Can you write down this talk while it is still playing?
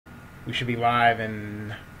We should be live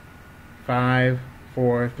in 5,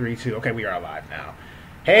 4, 3, 2. Okay, we are live now.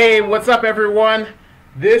 Hey, what's up, everyone?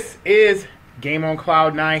 This is Game on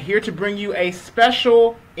Cloud 9 here to bring you a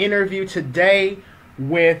special interview today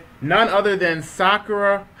with none other than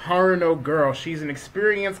Sakura Haruno Girl. She's an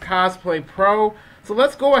experienced cosplay pro. So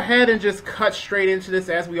let's go ahead and just cut straight into this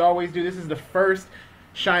as we always do. This is the first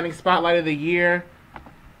Shining Spotlight of the year.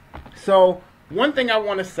 So one thing I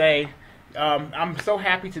want to say, I'm so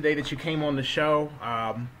happy today that you came on the show.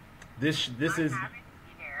 This is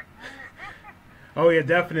oh yeah,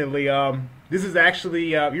 definitely. This is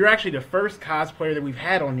actually you're actually the first cosplayer that we've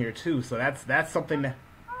had on here too. So that's something that.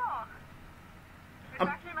 Oh, it's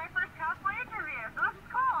actually my first cosplay interview.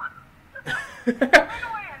 So this is cool.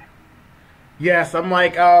 Yes, I'm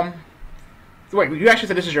like so wait, you actually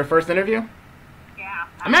said this is your first interview? Yeah.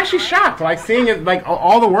 I'm actually shocked, like seeing it, like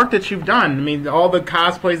all the work that you've done. I mean, all the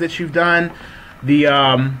cosplays that you've done. The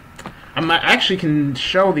I actually can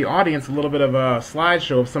show the audience a little bit of a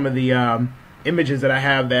slideshow of some of the images that I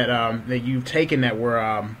have that that you've taken that were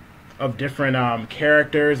of different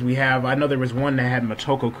characters. We have, I know there was one that had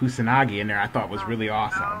Motoko Kusanagi in there. I thought was really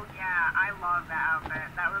awesome. Oh yeah, I love that outfit.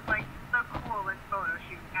 That was like the coolest photo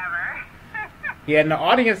shoot ever. Yeah, and the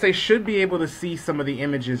audience, they should be able to see some of the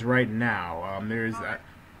images right now. There's,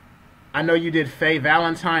 I know you did Faye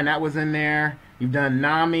Valentine. That was in there. You've done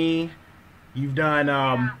Nami. You've done.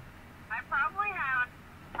 Yeah, I probably have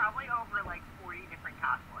over like 40 different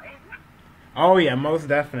cosplays. Oh yeah, most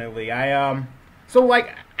definitely. So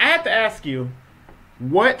like, I have to ask you,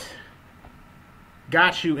 what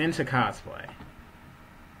got you into cosplay?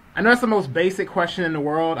 I know it's the most basic question in the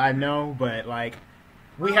world. I know, but like,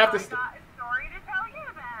 we have to. Got a story to tell you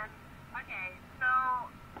then. Okay, so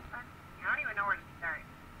I don't even know where to start.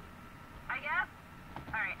 I guess.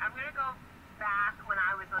 All right, I'm gonna go back when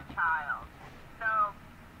I was a child. So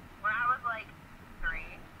when I was like 3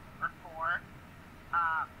 or 4,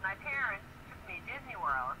 my parents took me to Disney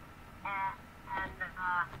World, and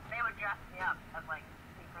they would dress me up as like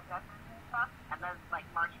Disney princesses and stuff, and then like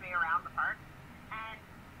march me around the park. And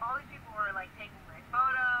all these people were like taking my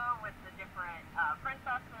photo with the different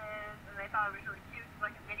princesses, and they thought it was really cute,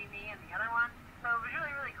 like a mini me and the other one. So it was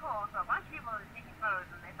really, really cool. So a bunch of people were taking photos,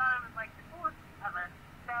 and they thought it was like the coolest ever.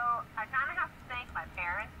 So I kind of have to thank my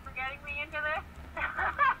parents for getting me into this.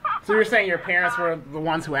 So you're saying your parents were the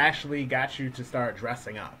ones who actually got you to start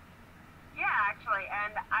dressing up? Yeah, actually,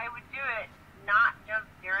 and I would do it not just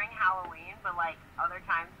during Halloween, but like other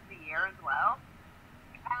times of the year as well.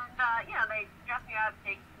 And you know, they dressed me up,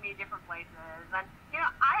 take me different places, and you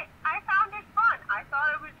know, I found it fun. I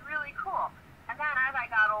thought it was really cool. And then as I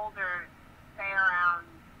got older, say around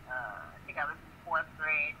I think I was in 4th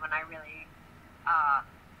grade when I really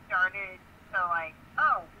started to like,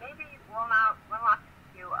 oh, maybe we'll not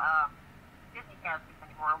do Disney characters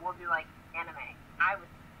anymore. We'll do like anime. I was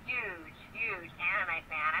huge anime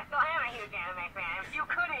fan. I still am a huge anime fan. You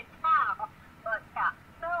couldn't tell, but yeah.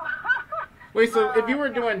 So. Wait, so if you were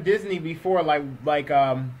doing Disney before, like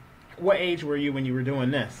what age were you when you were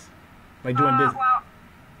doing this? Like doing Disney? Well,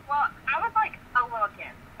 I was like a little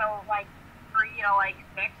kid, so like 3 to like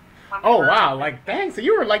 6. Oh wow, like dang, so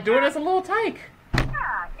you were like doing this a little tyke.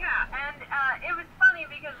 Yeah, and it was funny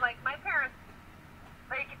because like my parents,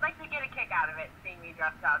 like to get a kick out of it, seeing me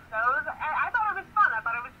dressed up. So it was, I thought it was fun. I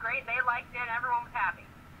thought it was great. They liked it. Everyone was happy.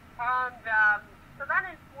 And so then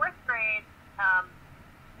in 4th grade,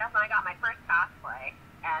 that's when I got my first cosplay.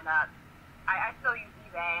 And I still use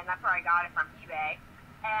eBay, and that's where I got it from eBay.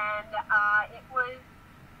 And it was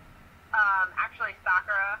actually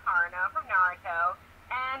Sakura Haruno from Naruto.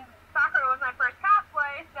 And Sakura was my first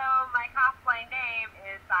cosplay, so my cosplay name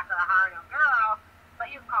is Sakura Haruno Girl. But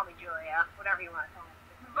you can call me Julia, whatever you want to call me.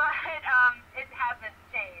 But it hasn't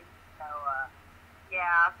changed. So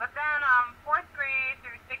yeah. But then 4th grade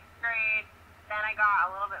through 6th grade, then I got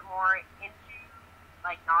a little bit more into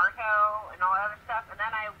like Naruto and all that other stuff, and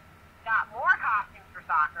then I got more costumes for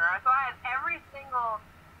Sakura. So I had every single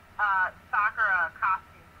Sakura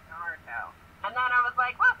costume for Naruto. And then I was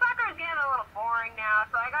like, well, Sakura's getting a little boring now,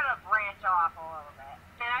 so I gotta branch off a little bit.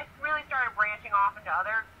 And I really started branching off into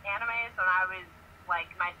other animes when I was like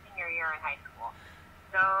my senior year in high school.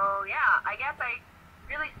 So yeah, I guess I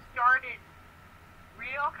really started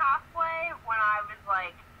real cosplay when I was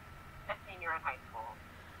like a senior in high school.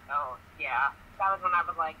 So yeah, that was when I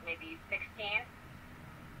was like maybe 16.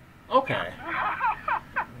 Okay.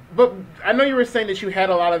 But I know you were saying that you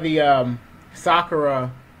had a lot of the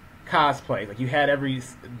Sakura cosplays. Like you had every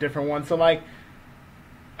different one. So like,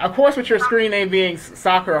 of course, with your screen name being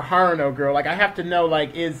Sakura Haruno Girl, like I have to know,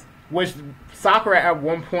 like, Was Sakura at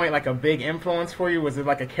one point like a big influence for you? Was it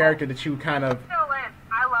like a character that you kind of? Still is.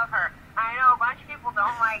 I love her. I know a bunch of people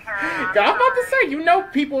don't like her. I'm about to say, you know,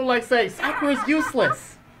 people like say Sakura's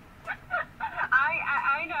useless.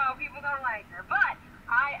 I know people don't like her, but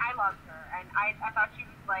I loved her, and I thought she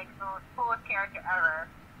was like the coolest character ever,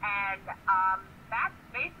 and that's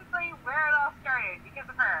basically where it all started because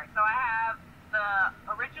of her. So I have the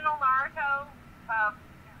original Naruto,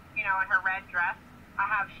 you know, in her red dress. I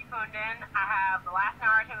have Shippuden. I have the last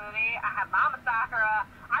Naruto movie. I have Mama Sakura.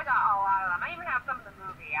 I got a lot of them. I even have some of the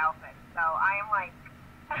movie outfits. So I am like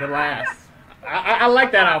The last. I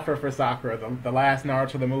like that outfit for Sakura, the last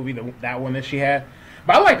Naruto the movie, that one that she had.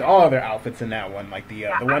 But I liked all other outfits in that one, like the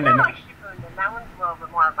one that. I like Shippuden. That one's a little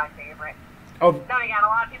bit more of my favorite. Oh. Then again, a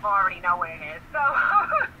lot of people already know what it is. So.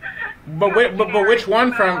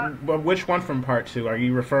 but which one from part 2 are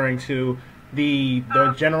you referring to? The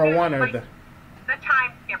general one or the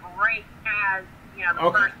time skip right as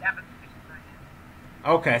the first episode.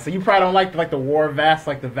 Okay, so you probably don't like the war vest,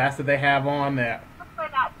 like the vest that they have on there. I play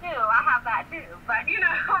that too. I have that too. But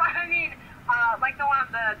I mean, like the one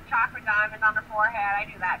with the chocolate diamonds on the forehead, I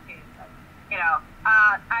do that too. But,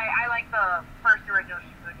 I like the first original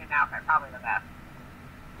Shippuden outfit probably the best.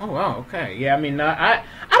 Oh wow, okay, yeah. I mean, I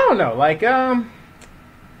don't know, like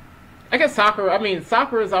I guess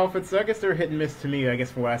Sakura's outfits, I guess they're hit and miss to me, I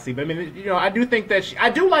guess, from what I see. But I mean, I do think that I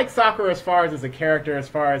do like Sakura as far as a character, as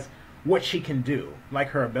far as what she can do, like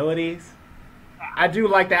her abilities. Yeah. I do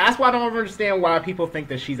like that. That's why I don't understand why people think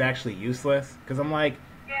that she's actually useless. Because I'm like,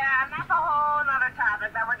 yeah, and that's a whole other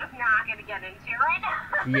topic that we're just not going to get into right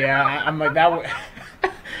now. Yeah, I'm like that.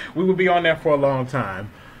 We would be on there for a long time.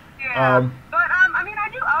 Yeah, but I mean, I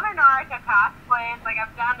do other Naruto cosplays. Like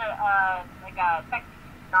I've done a sexy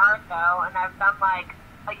Naruto, and I've done like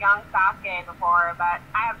a young Sasuke before, but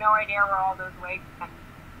I have no idea where all those wigs and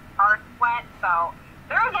arts went. So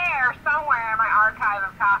they're there somewhere in my archive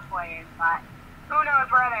of cosplays, but who knows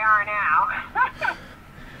where they are now.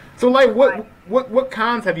 So, like, what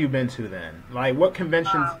cons have you been to then? Like, what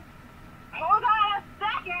conventions? Hold on a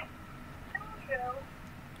second. Show you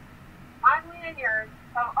my lanyard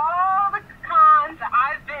of all the cons that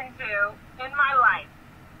I've been to in my life.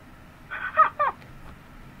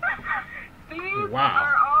 These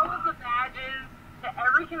are all of the badges to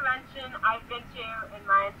every convention I've been to in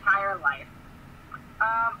my entire life. I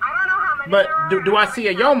don't know how many there are. But do I see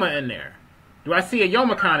a Yoma in there? Do I see a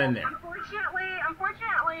YomaCon in there? Unfortunately,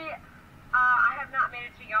 I have not made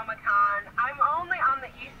it to YomaCon. I'm only on the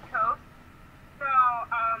East Coast, so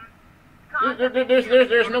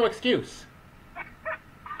there's no excuse.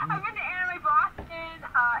 I've been to Anime Boston,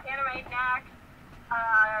 Anime Next,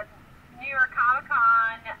 New York Comic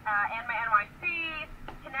Con, Anime NYC,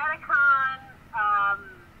 Kineticon,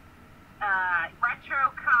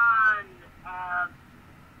 RetroCon,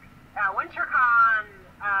 WinterCon.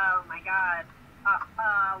 Oh my God.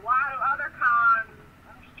 A lot of other cons.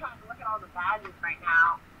 I'm just trying to look at all the badges right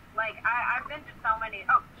now. Like, I've been to so many.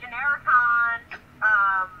 Oh, Genericon.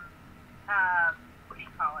 What do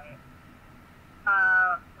you call it?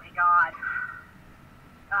 Oh my God.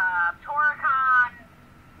 Toricon.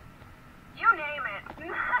 You name it.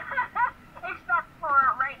 Except for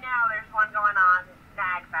right now, there's one going on.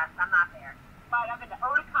 Snagfest. I'm not there. But I've been to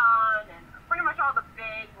Otaku and pretty much all the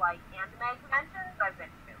big, like, anime conventions I've been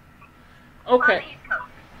to. Okay.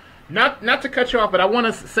 Not to cut you off, but I want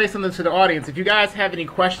to say something to the audience. If you guys have any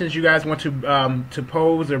questions you guys want to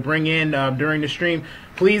pose or bring in during the stream,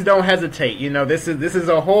 please don't hesitate. This is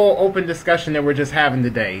a whole open discussion that we're just having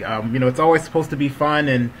today. It's always supposed to be fun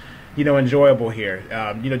and enjoyable here.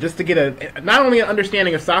 Just to get not only an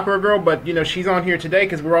understanding of Sakura Girl, but she's on here today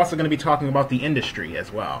because we're also going to be talking about the industry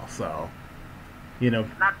as well. So,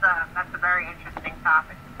 that's a very interesting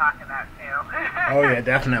topic to talk about too. Oh yeah,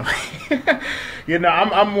 definitely.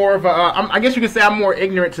 I'm more of I guess you could say I'm more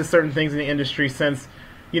ignorant to certain things in the industry since,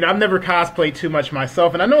 I've never cosplayed too much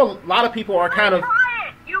myself, and I know a lot of people are kind of. Try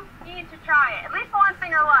it. You need to try it at least once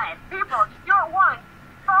in your life. People, just do it once.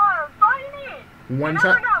 That's all you need. One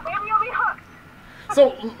time. You never know. Maybe you'll be hooked.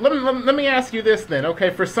 So let me ask you this then, okay?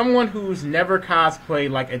 For someone who's never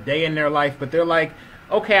cosplayed like a day in their life, but they're like,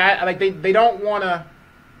 okay, they don't want to.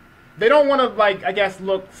 They don't want to, like, I guess,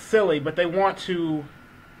 look silly, but they want to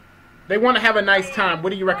have a nice time. What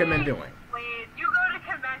do you recommend doing? Please, you go to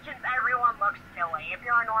conventions, everyone looks silly if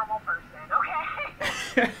you're a normal person, okay?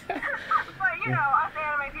 But, us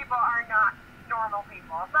anime people are not normal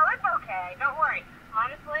people, so it's okay. Don't worry.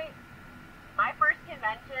 Honestly, my first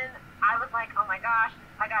convention, I was like, oh my gosh,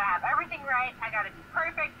 I gotta have everything right. I gotta be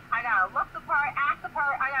perfect. I gotta look the part, act the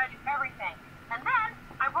part. I gotta do everything. And then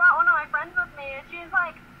I brought one of my friends with me, and she's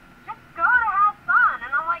like,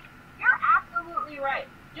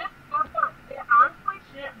 just it honestly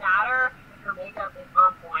shouldn't matter if your makeup is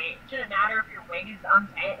on point. It shouldn't matter if your wig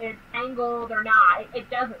is tangled or not. It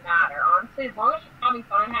doesn't matter, honestly. As long as you're having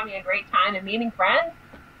fun, having a great time, and meeting friends,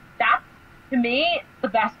 that's, to me, the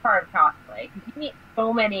best part of cosplay. Because you meet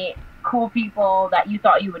so many cool people that you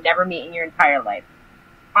thought you would never meet in your entire life.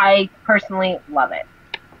 I personally love it.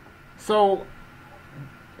 So,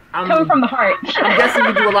 coming from the heart. I'm guessing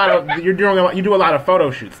you do a lot of photo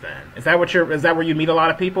shoots. Then is that where you meet a lot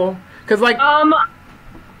of people? Because like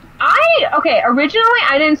originally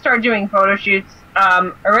I didn't start doing photo shoots.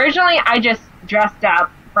 Originally I just dressed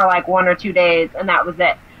up for like 1 or 2 days and that was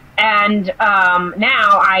it. And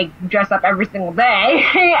now I dress up every single day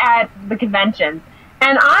at the conventions.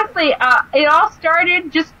 And honestly, it all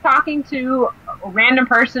started just talking to a random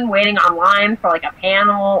person waiting online for like a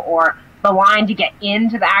panel or the line to get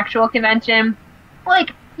into the actual convention.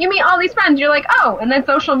 Like, you meet all these friends, you're like, oh, and then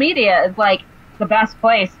social media is like the best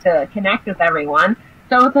place to connect with everyone.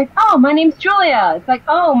 So it's like, oh, my name's Julia. It's like,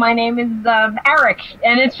 oh, my name is Eric.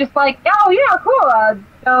 And it's just like, oh, yeah, cool.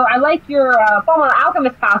 So I like your Fullmetal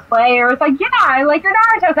Alchemist cosplay. Or it's like, yeah, I like your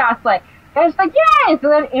Naruto cosplay. And it's like, yay! So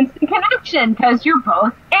then instant connection, because you're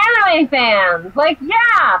both anime fans. Like,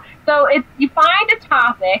 yeah! So you find a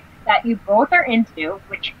topic that you both are into,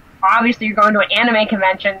 which obviously you're going to an anime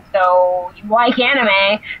convention, so you like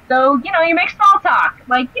anime. So, you make small talk.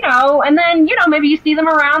 Like, and then, maybe you see them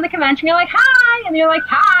around the convention, you're like, hi! And you're like,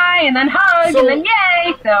 hi! And then hug, and then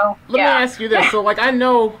yay! So, let me ask you this. So, like, I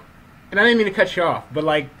know, and I didn't mean to cut you off, but,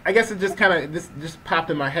 like, I guess it just just popped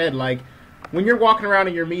in my head, like, when you're walking around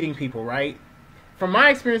and you're meeting people, right? From my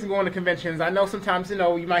experience of going to conventions, I know sometimes,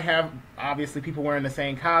 you might have, obviously, people wearing the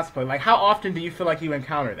same cosplay. Like, how often do you feel like you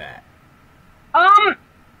encounter that?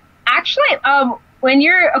 Actually, when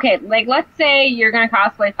you're, like, let's say you're gonna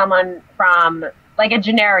cosplay someone from, like, a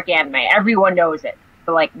generic anime. Everyone knows it.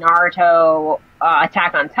 So, like, Naruto,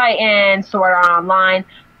 Attack on Titan, Sword Art Online.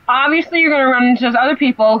 Obviously, you're gonna run into those other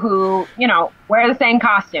people who, wear the same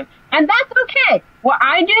costume. And that's okay. What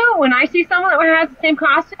I do when I see someone that has the same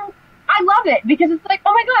costume, I love it because it's like,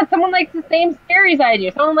 oh my god, someone likes the same series I do.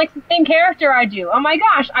 Someone likes the same character I do. Oh my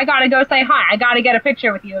gosh, I gotta go say hi. I gotta get a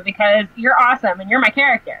picture with you because you're awesome and you're my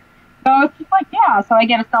character. So it's just like, yeah, so I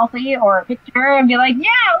get a selfie or a picture and be like,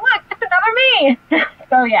 yeah, look, it's another me.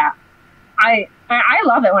 So yeah, I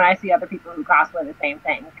love it when I see other people who cosplay the same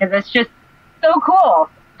thing because it's just so cool.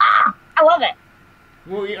 I love it.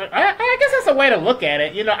 Well, I guess that's a way to look at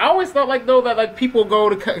it. I always thought that people go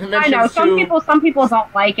to conventions. I know some people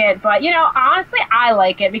don't like it, but honestly, I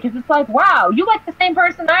like it because it's like, wow, you like the same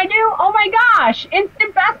person I do? Oh my gosh,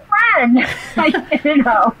 instant best friend.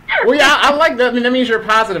 Well, yeah, I like that. I mean, that means you're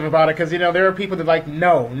positive about it because there are people that like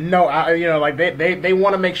no, like they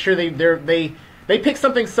want to make sure they pick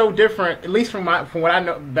something so different. At least from what I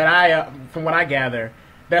know from what I gather,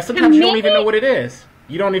 that sometimes you don't even know what it is.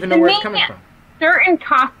 You don't even know where it's coming from. Certain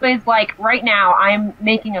cosplays, like right now, I'm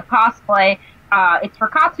making a cosplay. It's for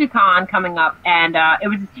KatsuCon coming up, and it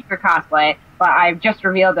was a secret cosplay, but I've just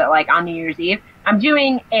revealed it like on New Year's Eve. I'm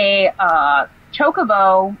doing a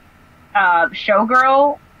Chocobo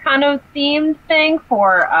showgirl kind of themed thing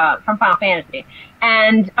for from Final Fantasy,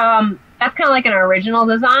 and that's kind of like an original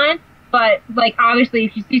design. But like obviously,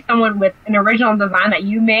 if you see someone with an original design that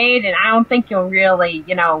you made, and I don't think you'll really,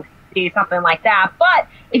 see something like that. But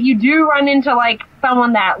if you do run into like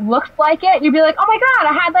someone that looks like it, you'd be like, oh my god,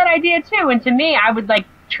 I had that idea too. And to me, I would like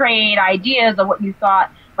trade ideas of what you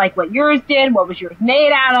thought, like what yours did, what was yours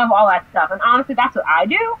made out of, all that stuff. And honestly, that's what I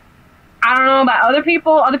do. I don't know about other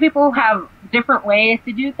people. Other people have different ways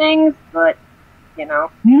to do things, but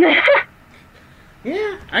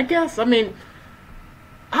Yeah, I guess. I mean,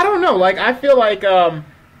 I don't know. Like, I feel like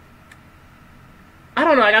I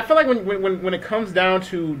don't know. Like, I feel like when it comes down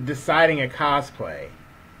to deciding a cosplay,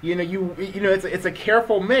 it's a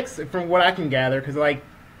careful mix from what I can gather. Because like,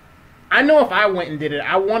 I know if I went and did it,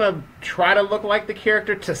 I want to try to look like the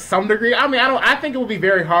character to some degree. I mean, I think it would be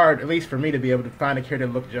very hard, at least for me, to be able to find a character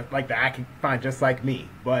that look just like that I can find just like me.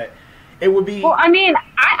 But it would be. Well, I mean,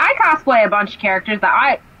 I cosplay a bunch of characters that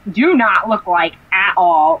I do not look like at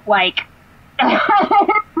all. Like.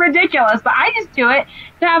 It's ridiculous, but I just do it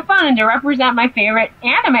to have fun and to represent my favorite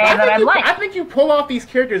anime that I like. I think you pull off these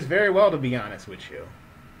characters very well, to be honest with you.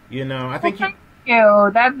 I think thank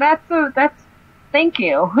you. That's thank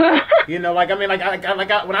you. When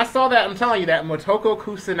I saw that, I'm telling you that Motoko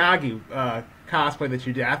Kusanagi cosplay that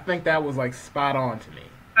you did, I think that was like spot on to me.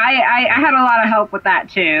 I had a lot of help with that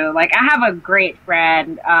too. Like, I have a great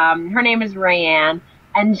friend. Her name is Rayanne,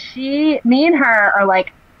 and me and her are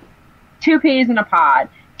like two peas in a pod.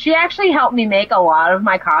 She actually helped me make a lot of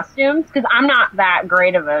my costumes, because I'm not that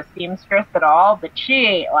great of a seamstress at all, but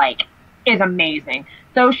she, like, is amazing.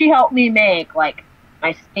 So she helped me make, like,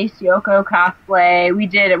 my Space Yoko cosplay. We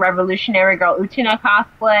did a Revolutionary Girl Utena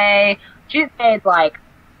cosplay. She made, like,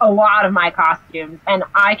 a lot of my costumes, and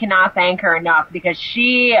I cannot thank her enough, because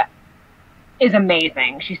she is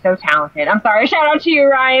amazing. She's so talented. I'm sorry. Shout out to you,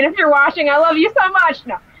 Ryan, if you're watching. I love you so much.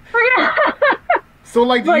 No. So,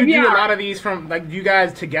 like, do you do a lot of these from, like, do you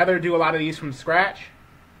guys together do a lot of these from scratch?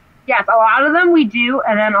 Yes, a lot of them we do,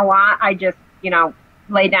 and then a lot I just, you know,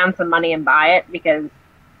 lay down some money and buy it, because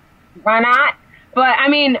why not? But, I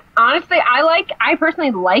mean, honestly, I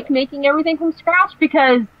personally like making everything from scratch,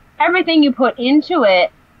 because everything you put into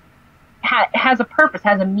it has a purpose,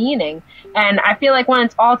 has a meaning, and I feel like when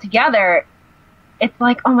it's all together, it's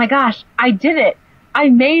like, oh my gosh, I did it. I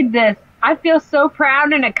made this. I feel so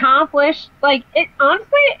proud and accomplished. Like, it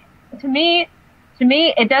honestly, to me,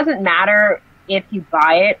 it doesn't matter if you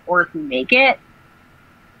buy it or if you make it.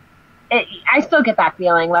 I still get that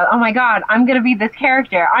feeling like, oh my god, I'm gonna be this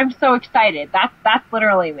character. I'm so excited. That's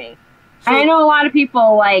literally me. So, and I know a lot of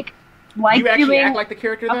people like you actually act like the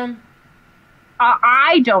character then?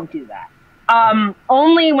 I don't do that.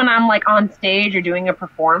 Only when I'm like on stage or doing a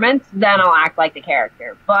performance, then I'll act like the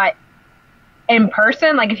character. But in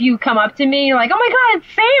person, like if you come up to me, you're like, oh my god, it's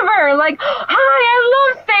Saber! Like, hi,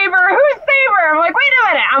 I love Saber! Who's Saber? I'm like, wait a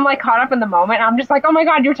minute! I'm like caught up in the moment. I'm just like, oh my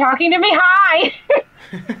god, you're talking to me, hi!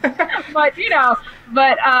 But, you know,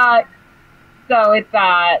 so it's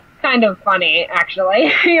kind of funny,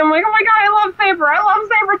 actually. I'm like, oh my god, I love Saber! I love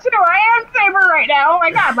Saber too! I am Saber right now! Oh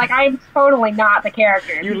my god, like, I'm totally not the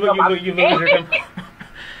character. You lose your temper.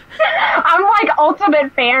 I'm like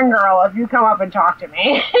ultimate fangirl if you come up and talk to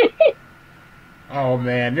me. Oh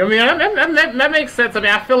man, I mean that makes sense. I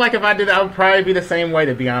mean, I feel like if I did that, I would probably be the same way.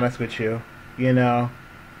 To be honest with you, you know,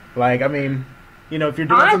 like I mean, you know, if you're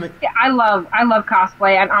doing something, I love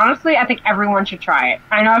cosplay, and honestly, I think everyone should try it.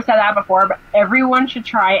 I know I've said that before, but everyone should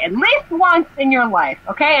try it at least once in your life,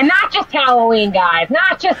 okay? And not just Halloween, guys,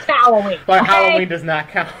 not just Halloween. But okay? Halloween does not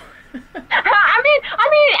count. I mean,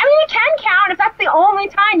 it can count if that's the only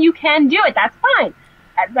time you can do it. That's fine.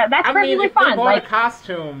 That's perfectly fine. If you bought a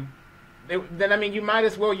costume, then I mean, you might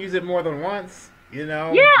as well use it more than once. You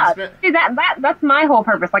know? Yeah. See, that's my whole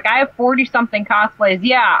purpose. Like, I have 40-something cosplays.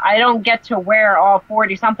 Yeah, I don't get to wear all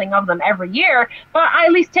 40-something of them every year, but I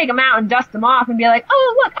at least take them out and dust them off and be like,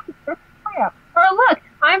 oh look, I'm Sakura. Or look,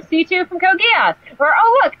 I'm C2 from Kogias. Or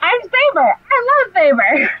oh look, I'm Saber. I love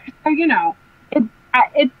Saber. So, you know,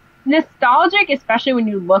 it's nostalgic, especially when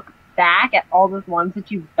you look back at all those ones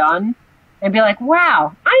that you've done and be like,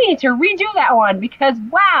 wow, I need to redo that one because,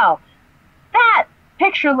 wow, that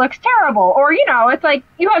picture looks terrible. Or, you know, it's like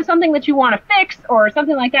you have something that you want to fix or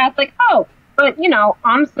something like that. It's like, oh, but, you know,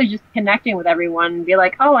 honestly just connecting with everyone and be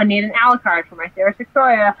like, oh, I need an Alucard for my Sarah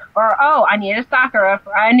Victoria. Or, oh, I need a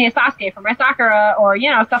Sasuke for my Sakura. Or,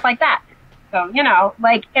 you know, stuff like that. So, you know,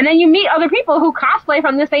 like, and then you meet other people who cosplay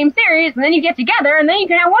from the same series, and then you get together, and then you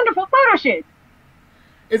can have wonderful photo shoots.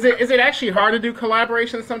 Is it actually hard to do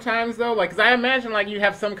collaborations sometimes, though? Like, 'cause I imagine, like, you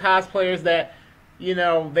have some cosplayers that, you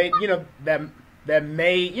know, that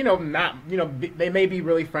may, you know, not, you know, they may be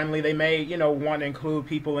really friendly. They may, you know, want to include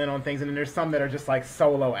people in on things, and then there's some that are just, like,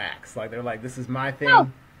 solo acts. Like, they're like, this is my thing. Oh.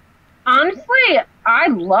 Honestly, I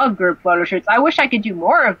love group photo shoots. I wish I could do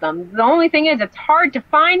more of them. The only thing is, it's hard to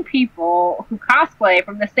find people who cosplay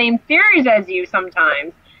from the same series as you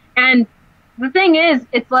sometimes. And the thing is,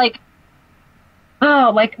 it's like,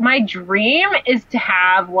 oh, like, my dream is to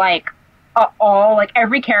have, like,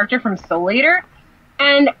 every character from Soul Eater.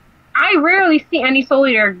 And I rarely see any Soul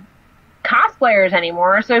Eater cosplayers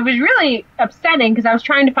anymore, so it was really upsetting because I was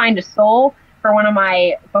trying to find a soul for one of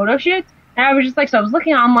my photo shoots. And I was just like, so I was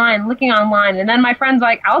looking online, and then my friend's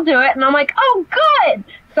like, I'll do it. And I'm like, oh, good!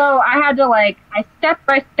 So I had to, like, I step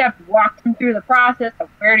by step walked him through the process of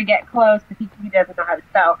where to get clothes, because he doesn't know how to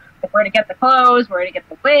sew. Like, where to get the clothes, where to get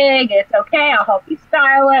the wig. It's okay, I'll help you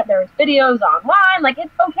style it. There's videos online. Like,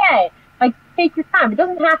 it's okay. Like, take your time. It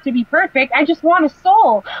doesn't have to be perfect. I just want a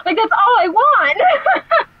soul. Like, that's all I want.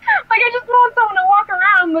 Like, I just want someone to walk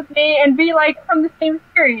around with me and be, like, from the same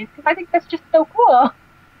series, because I think that's just so cool.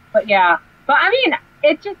 But yeah, but I mean,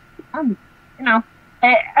 it just, you know,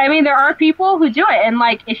 I mean, there are people who do it, and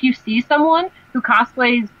like, if you see someone who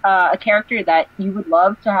cosplays a character that you would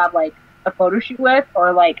love to have like a photo shoot with,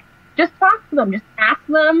 or like, just talk to them, just ask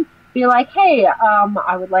them, be like, hey,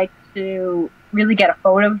 I would like to really get a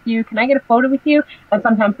photo with you. Can I get a photo with you? And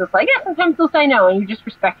sometimes they'll say yes, sometimes they'll say no, and you just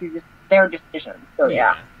respect their decision. So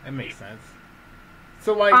yeah. That makes sense.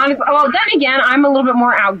 So like, honestly, well, then again, I'm a little bit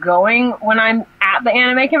more outgoing when I'm at the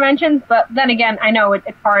anime conventions. But then again, I know it's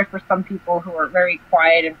hard for some people who are very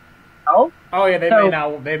quiet and oh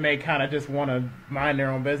yeah, they may kind of just want to mind their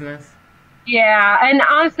own business. Yeah, and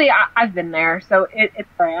honestly, I've been there, so it's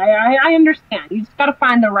right. I understand. You just got to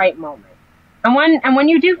find the right moment, and when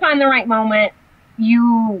you do find the right moment,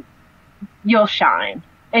 you'll shine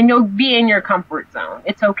and you'll be in your comfort zone.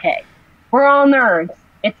 It's okay. We're all nerds.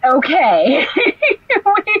 It's okay.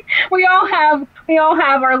 we all have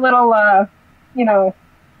our little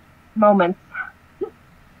moments.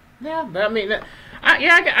 Yeah, I mean,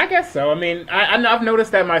 I guess so. I mean, I've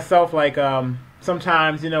noticed that myself. Like,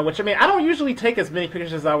 sometimes, which I mean, I don't usually take as many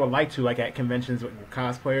pictures as I would like to, like at conventions with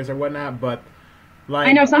cosplayers or whatnot. But like,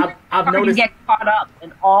 I know sometimes I've noticed you get caught up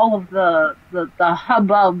in all of the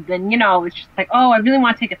hubbub, and it's just like, oh, I really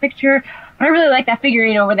want to take a picture, but I really like that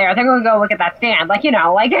figurine over there. I think I'm gonna go look at that stand. Like,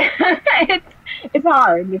 it's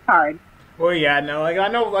hard. It's hard. Well, yeah, no, like I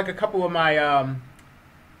know, like a couple of my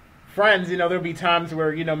friends, there'll be times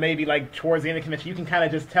where maybe like towards the end of the convention, you can kind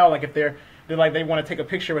of just tell like if they're like they want to take a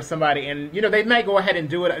picture with somebody, and they might go ahead and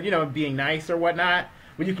do it, being nice or whatnot.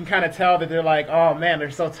 But you can kind of tell that they're like, oh man,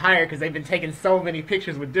 they're so tired because they've been taking so many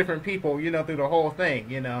pictures with different people, through the whole thing,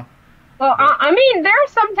 Well, I mean, there are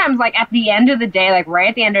sometimes like at the end of the day, like right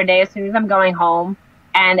at the end of the day, as soon as I'm going home,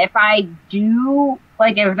 and if I do,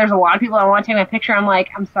 like if there's a lot of people that want to take my picture, I'm like,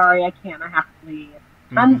 I'm sorry, I can't, I have to leave.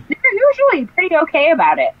 Mm-hmm. They're usually pretty okay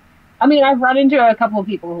about it. I mean, I've run into a couple of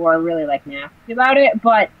people who are really like nasty about it,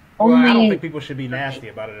 but only. Well, I don't think people should be nasty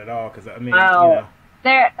about it at all, because I mean,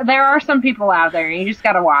 There are some people out there, and you just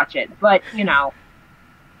gotta watch it. But,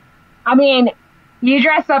 I mean, you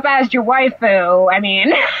dress up as your waifu, I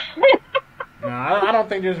mean. No, I don't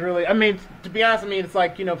think there's really, I mean, to be honest, I mean, it's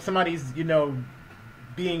like, somebody's,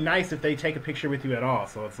 being nice if they take a picture with you at all.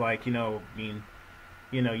 So it's like, I mean,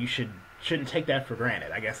 you shouldn't take that for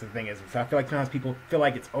granted, I guess the thing is. So I feel like sometimes people feel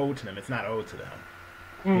like it's owed to them. It's not owed to them.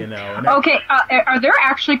 Okay, are there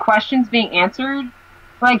actually questions being answered?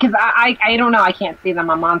 Like, because I don't know, I can't see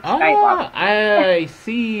them. I'm on Skype. I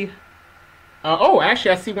see.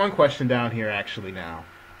 Actually, I see one question down here. Actually, now,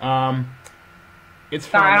 it's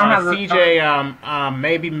from CJ.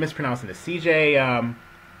 Maybe mispronouncing it. CJ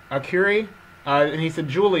Akuri, and he said,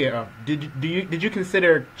 Julia, did you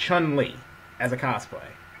consider Chun-Li as a cosplay?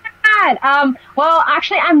 Well,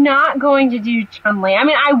 actually, I'm not going to do Chun-Li. I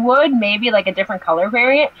mean, I would maybe like a different color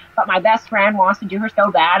variant, but my best friend wants to do her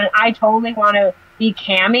so bad, and I totally want to be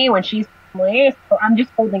Cammy when she's Chun-Li, so I'm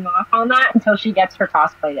just holding off on that until she gets her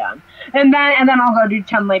cosplay done, and then I'll go do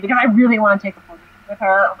Chun-Li because I really want to take a photo with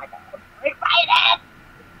her. Oh my god, I'm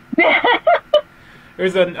so excited!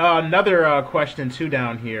 There's another question too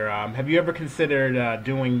down here. Have you ever considered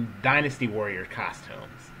doing Dynasty Warrior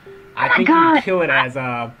costumes? I think you'd kill it as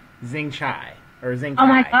Zing Chai or Zing Kai. Oh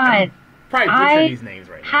my god. I'm probably butchering these names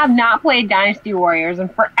right now. I have not played Dynasty Warriors in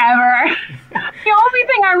forever. The only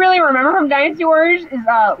thing I really remember from Dynasty Warriors is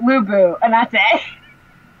Lubu, and that's it.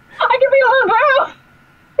 I can be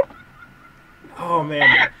Lubu! Oh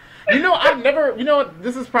man. I've never,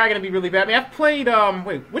 this is probably going to be really bad. I mean, I've played,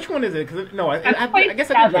 wait, which one is it? Cause I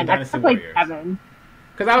guess I did play Dynasty Warriors.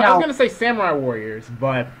 Because I was going to say Samurai Warriors,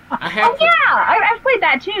 but I have... Oh yeah, I've played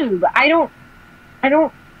that too, but I don't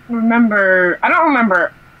remember. I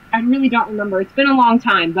really don't remember. It's been a long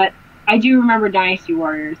time, but I do remember Dynasty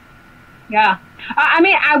Warriors. Yeah. I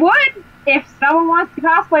mean, I would, if someone wants to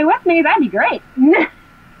cosplay with me, that'd be great.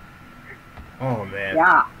 Oh, man.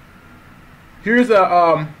 Yeah. Here's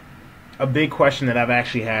a big question that I've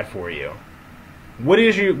actually had for you. What do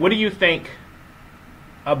you think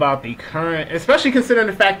about the current, especially considering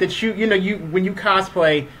the fact that when you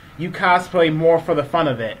cosplay more for the fun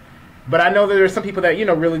of it. But I know that there are some people that,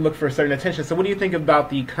 really look for a certain attention. So what do you think about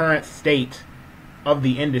the current state of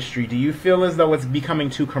the industry? Do you feel as though it's becoming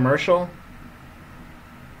too commercial?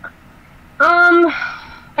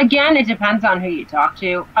 Again, it depends on who you talk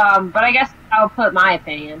to. But I guess I'll put my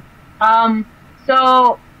opinion.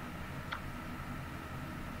 So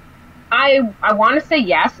I want to say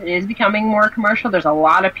yes, it is becoming more commercial. There's a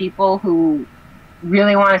lot of people who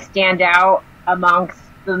really want to stand out amongst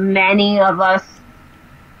the many of us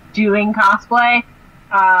doing cosplay.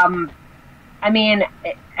 I mean,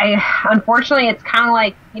 unfortunately, it's kind of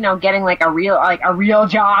like, getting like a real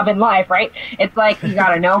job in life, right? It's like you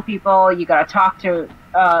gotta know people, you gotta talk to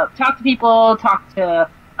people, talk to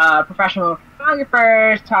professional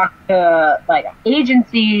photographers, talk to like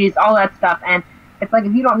agencies, all that stuff. And it's like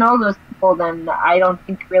if you don't know those people, then I don't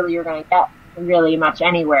think really you're gonna get really much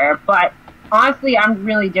anywhere. But honestly, I'm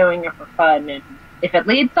really doing it for fun, and if it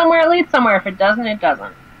leads somewhere, it leads somewhere. If it doesn't, it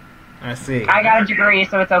doesn't. I see. I got a degree,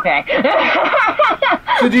 so it's okay.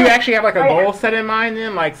 So do you actually have like a goal set in mind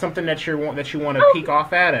then, like something that you want to peak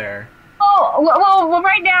off at, or? Well,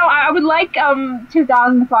 right now I would like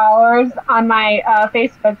 2,000 followers on my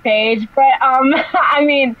Facebook page, but I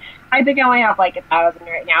mean, I think I only have like 1,000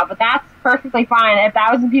 right now, but that's perfectly fine.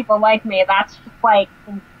 1,000 people like me, that's just like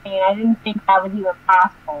insane. I didn't think that was even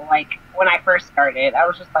possible. Like when I first started, I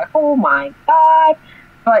was just like, oh my god.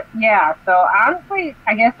 But yeah, so honestly,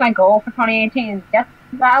 I guess my goal for 2018 is get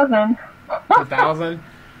 2,000. 1,000?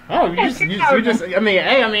 Oh, you just. I mean,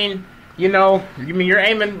 you're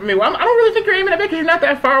aiming. I mean, well, I don't really think you're aiming at it because you're not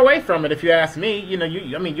that far away from it. If you ask me,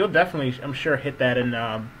 you'll definitely, I'm sure, hit that in,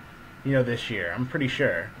 this year. I'm pretty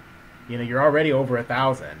sure. You're already over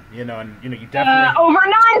 1,000. And you definitely over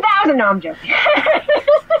 9,000. No, I'm joking.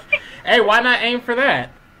 Hey, why not aim for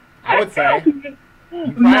that? I would say.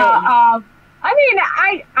 No, I mean,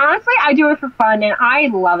 I do it for fun, and I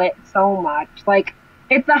love it so much. Like,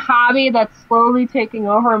 it's a hobby that's slowly taking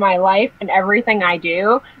over my life and everything I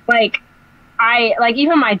do. Like,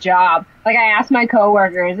 even my job. Like, I ask my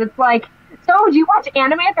coworkers, it's like, so, do you watch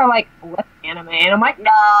anime? They're like, what's anime? And I'm like,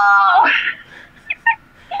 no!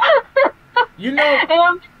 And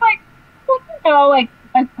I'm just like, like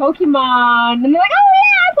Pokemon. And they're like, oh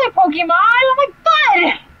yeah, I play Pokemon. I'm like,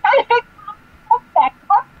 good!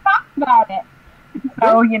 Let's talk about it.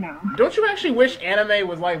 So, Don't you actually wish anime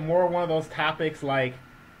was like more one of those topics, like,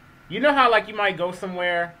 how like you might go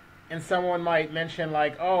somewhere and someone might mention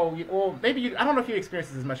like, oh, well, maybe I don't know if you experience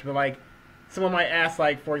this as much, but like someone might ask,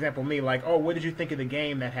 like, for example, me, like, oh, what did you think of the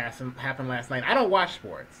game that happened last night? I don't watch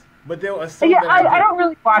sports, but they'll assume that I don't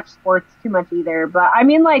really watch sports too much either, but I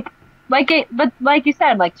mean, but like you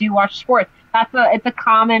said, like, do you watch sports? It's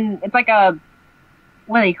like a,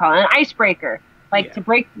 what do you call it? An icebreaker. Like, to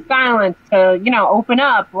break the silence, to, open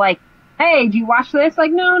up, like, hey, do you watch this?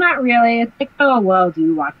 Like, no, not really. It's like, oh, well, do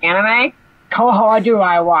you watch anime? Oh, do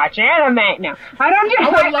I watch anime? No, I don't do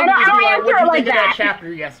I don't answer it like that. That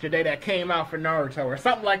chapter yesterday that came out for Naruto or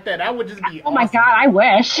something like that. That would just be awesome. My god, I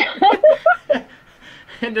wish.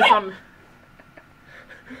 And just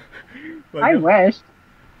I wish.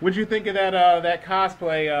 What'd you think of that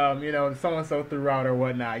cosplay, so-and-so threw out or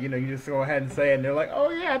whatnot? You just go ahead and say it, and they're like, oh,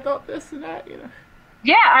 yeah, I thought this and that,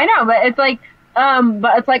 Yeah, I know, but it's like,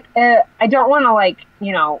 I don't want to, like,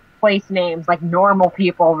 place names, like, normal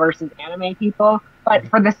people versus anime people, but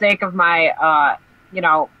for the sake of my,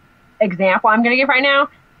 example I'm going to give right now,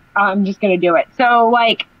 I'm just going to do it. So,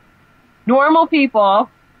 like, normal people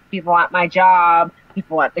at my job,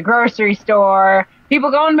 people at the grocery store, people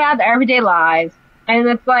going about their everyday lives, and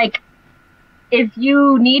it's like, if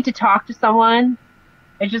you need to talk to someone,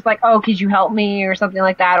 it's just like, oh, could you help me or something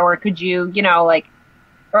like that, or could you, you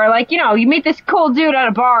meet this cool dude at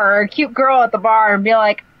a bar or a cute girl at the bar and be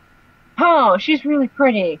like, oh, she's really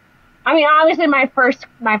pretty. I mean, obviously my first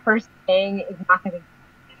thing is not going to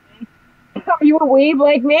be, are you a weeb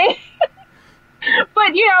like me?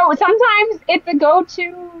 But, sometimes it's a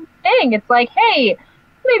go-to thing. It's like, hey,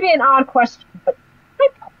 maybe an odd question, but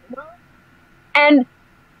and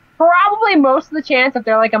probably most of the chance if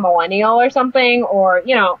they're like a millennial or something, or,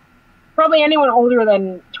 probably anyone older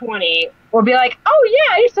than 20 will be like, oh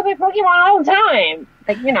yeah, I used to play Pokemon all the time.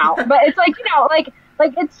 Like, but it's like,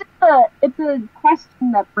 it's a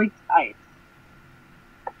question that breaks the ice.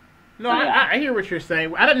 No, I hear what you're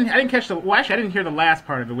saying. I didn't catch I didn't hear the last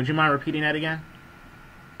part of it. Would you mind repeating that again?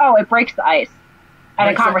 Oh, it breaks the ice at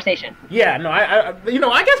a conversation. Yeah, no,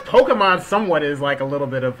 I guess Pokemon somewhat is like a little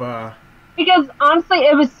bit of because honestly,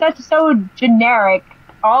 it was so generic.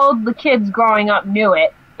 All the kids growing up knew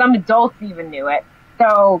it. Some adults even knew it.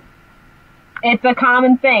 So it's a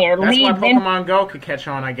common thing. That's why Pokemon Go could catch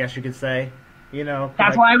on, I guess you could say.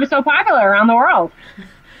 That's why it was so popular around the world.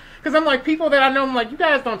 Because I'm like, people that I know, I'm like, you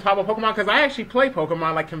guys don't talk about Pokemon, because I actually play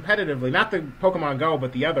Pokemon, like, competitively. Not the Pokemon Go,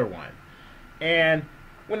 but the other one. And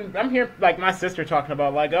when I'm hearing, like, my sister talking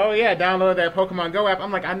about, like, oh, yeah, download that Pokemon Go app,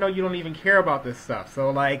 I'm like, I know you don't even care about this stuff.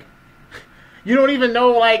 So, like, you don't even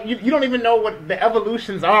know, like, you don't even know what the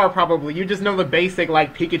evolutions are, probably. You just know the basic,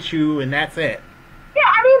 like, Pikachu, and that's it. Yeah,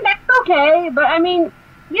 I mean, that's okay, but, I mean,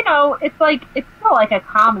 it's still, like, a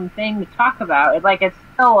common thing to talk about. It's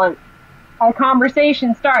still a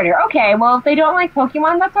conversation starter. Okay, well, if they don't like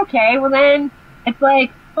Pokemon, that's okay. Well, then it's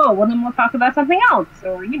like, oh, well, then we'll talk about something else,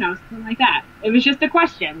 or, something like that. It was just a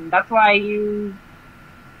question. That's why you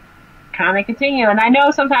kind of continue. And I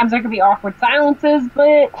know sometimes there can be awkward silences,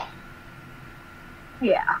 but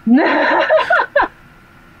yeah.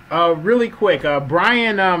 Really quick,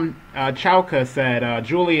 Brian Chowka said,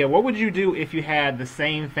 Julia, what would you do if you had the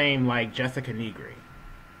same fame like Jessica Negri?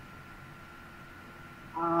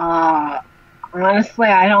 Honestly,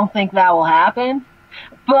 I don't think that will happen.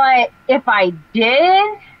 But if I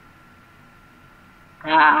did,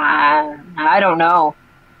 I don't know.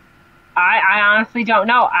 I honestly don't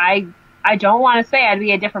know. I don't want to say I'd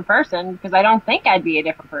be a different person because I don't think I'd be a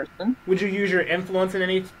different person. Would you use your influence in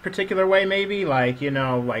any particular way, maybe? Like,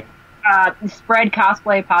 Spread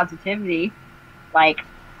cosplay positivity. Like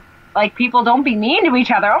people don't be mean to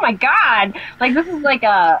each other. Oh my god! Like this is like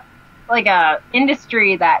a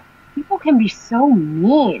industry that people can be so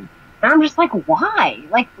mean. And I'm just like, why?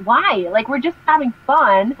 Like, why? Like, we're just having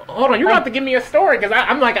fun. Hold on, you're about to give me a story because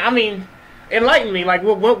enlighten me. Like,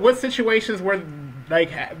 what situations were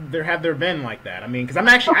have there been like that? I mean, because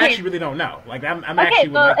I actually really don't know. Like, I'm actually.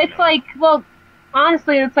 Well, it's like,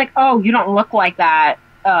 honestly, it's like, oh, you don't look like that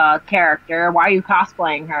character. Why are you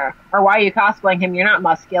cosplaying her? Or why are you cosplaying him? You're not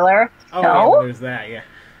muscular. Oh, so? Yeah, there's that. Yeah.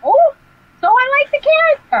 Oh, so I like the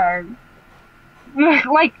character.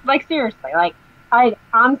 like seriously, like. I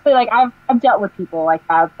honestly, like, I've dealt with people like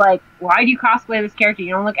that. It's like, why do you cosplay this character?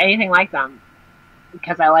 You don't look anything like them.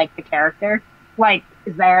 Because I like the character. Like,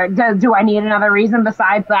 do I need another reason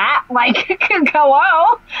besides that? Like,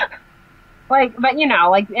 hello? Like, but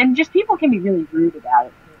and just people can be really rude about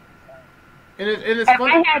it. And it's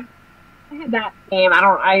funny. I had that game. I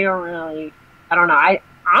don't know. I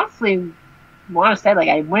honestly want to say, like,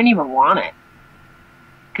 I wouldn't even want it.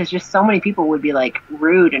 Because just so many people would be, like,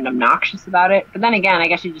 rude and obnoxious about it. But then again, I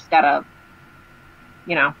guess you just gotta,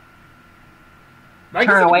 I guess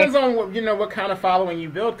turn it away. depends on what kind of following you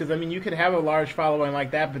build. Because, I mean, you could have a large following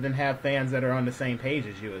like that, but then have fans that are on the same page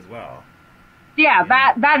as you as well. Yeah,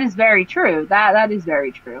 that is very true. That is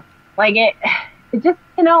very true. Like, it just,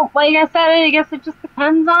 like I said, I guess it just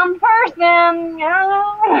depends on the person.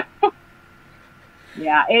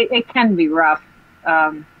 Yeah, it can be rough.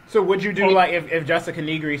 So would you do, like, if Jessica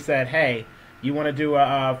Negri said, hey, you want to do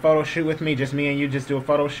a photo shoot with me, just me and you just do a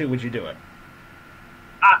photo shoot, would you do it?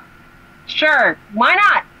 Sure. Why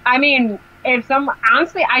not? I mean,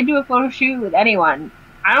 honestly, I'd do a photo shoot with anyone.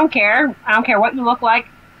 I don't care. I don't care what you look like.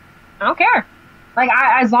 I don't care. Like,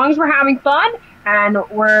 as long as we're having fun and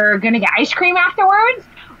we're gonna get ice cream afterwards,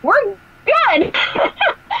 we're good.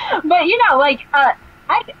 But,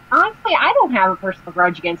 I don't have a personal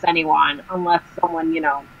grudge against anyone unless someone,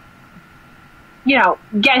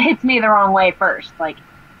 hits me the wrong way first. Like,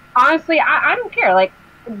 honestly, I don't care. Like,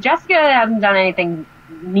 Jessica hasn't done anything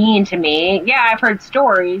mean to me. Yeah, I've heard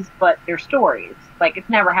stories, but they're stories. Like, it's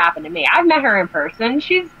never happened to me. I've met her in person.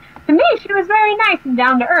 To me, she was very nice and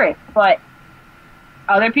down to earth, but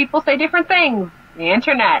other people say different things. The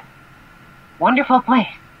internet. Wonderful place.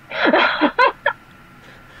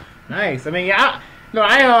 Nice. I mean, I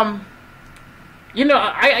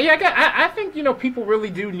think, people really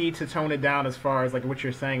do need to tone it down as far as, like, what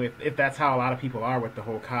you're saying, if that's how a lot of people are with the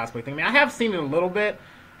whole cosplay thing. I mean, I have seen it a little bit.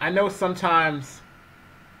 I know sometimes,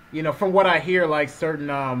 from what I hear, like, certain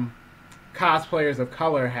cosplayers of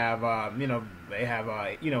color have, they have,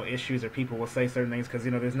 issues, or people will say certain things because,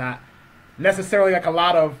 there's not necessarily, like, a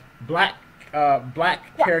lot of black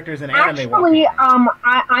characters in anime. Actually,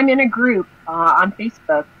 I'm in a group on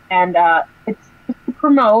Facebook, and it's to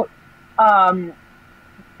promote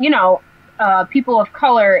people of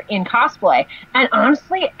color in cosplay. And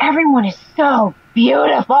honestly, everyone is so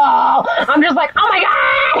beautiful. I'm just like, oh my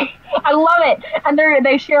god, I love it. And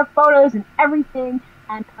they share photos and everything.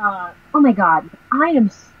 And oh my god, I am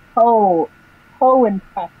so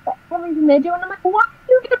impressed by everything they do. And I'm like, why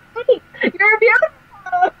do you get paid? You're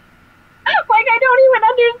beautiful. Like, I don't even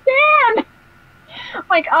understand.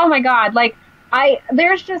 Like, oh my god, like,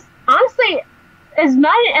 there's just, honestly, as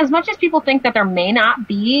much as people think that there may not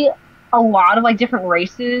be a lot of, like, different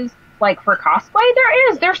races, like, for cosplay,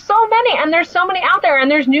 there's so many, and there's so many out there,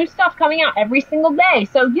 and there's new stuff coming out every single day,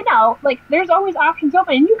 so, like, there's always options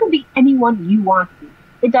open, and you can be anyone you want to be.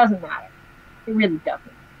 It doesn't matter. It really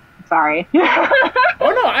doesn't. I'm sorry.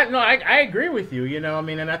 I agree with you, I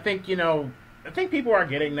mean, and I think, I think people are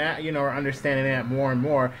getting that, are understanding that more and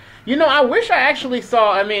more. I wish I actually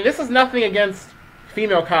saw, I mean, this is nothing against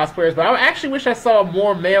female cosplayers, but I actually wish I saw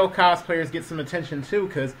more male cosplayers get some attention too,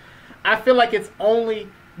 because I feel like it's only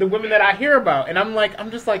the women that I hear about, and I'm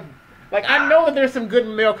just like I know that there's some good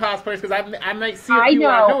male cosplayers because I might see a few,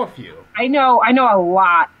 I know a few. I know a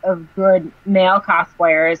lot of good male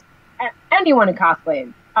cosplayers. Anyone who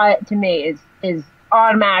cosplays, to me, is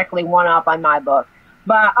automatically one up on my book.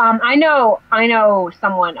 But I know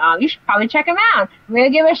someone. You should probably check him out. I'm gonna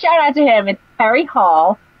give a shout out to him. It's Terry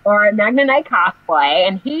Hall, or Magna Knight Cosplay,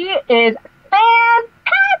 and he is fantastic.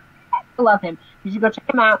 I love him. You should go check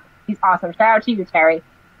him out. He's awesome. Shout out to you, Terry.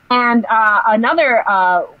 And another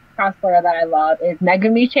cosplayer that I love is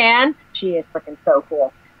Megumi-chan. she is freaking so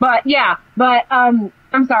cool. But yeah,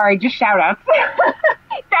 I'm sorry, just shout outs.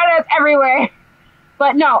 Shout outs everywhere.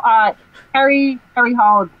 But no, Harry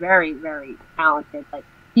Hall is very, very talented. Like,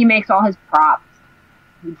 he makes all his props.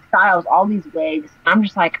 He styles all these wigs. I'm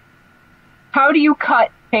just like, how do you cut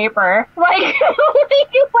paper? Like,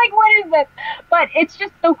 like, what is this? But it's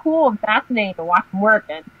just so cool and fascinating to watch him work,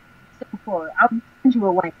 and it's so cool. I'll send you a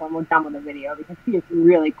link when we're done with the video because he is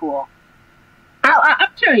really cool. I'll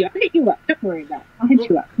show you. I'll hit you up. Don't worry about it. I'll hit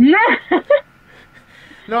you up.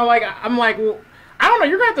 No, like, I'm like, well, I don't know.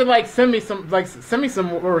 You're gonna have to like send me some,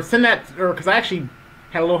 or send that, or because I actually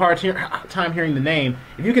had a little hard time hearing the name.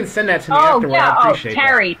 If you can send that to me afterward, I appreciate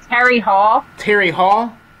Terry. that. Terry Hall. Terry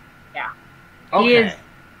Hall. Yeah. Okay.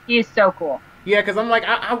 He is so cool. Yeah, because I'm like,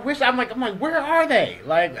 I wish I'm like, where are they?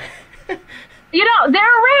 Like, you know, they're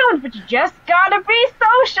around, but you just gotta be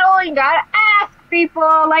social. You gotta ask people,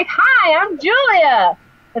 like, hi, I'm Julia.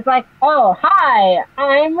 It's like, oh, hi,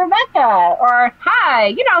 I'm Rebecca, or hi,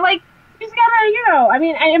 you know, like, you just gotta, you know, I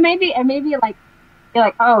mean, and maybe like, you're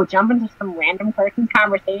like, oh, jump into some random person's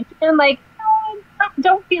conversation, like, no,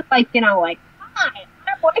 don't feel like, you know, like, hi,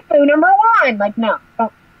 I'm waifu number one. Like, no,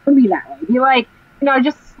 don't be that way. Be like, you know,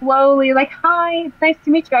 just slowly, like, hi, it's nice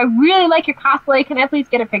to meet you. I really like your cosplay. Can I please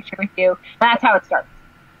get a picture with you? And that's how it starts.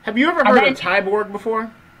 Have you ever heard of Tyborg before?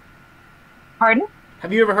 Pardon?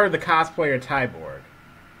 Have you ever heard of the cosplayer Tyborg?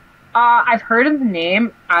 I've heard of the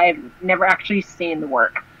name. I've never actually seen the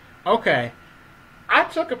work. Okay. I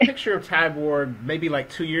took a picture of Tyborg maybe like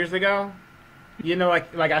 2 years ago. You know, I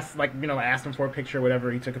asked him for a picture or whatever.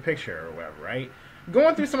 He took a picture or whatever, right?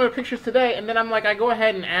 Going through some of the pictures today, and then I'm like, I go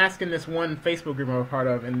ahead and ask in this one Facebook group I'm a part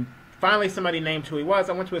of, and finally somebody named who he was.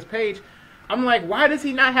 I went to his page. I'm like, why does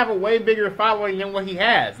he not have a way bigger following than what he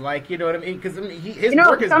has? Like, you know what I mean? Because his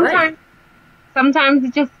work is great. Sometimes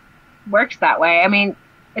it just works that way. I mean,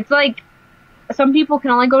 it's like some people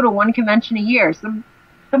can only go to one convention a year. Some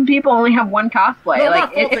people only have one cosplay. No, I'm like,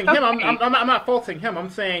 not faulting him. Okay. I'm not faulting him. I'm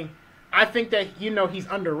saying I think that, you know, he's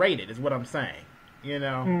underrated is what I'm saying. You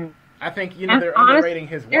know, I think, you know, they're underrating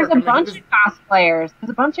his work. There's a bunch of cosplayers. There's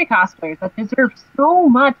a bunch of cosplayers that deserve so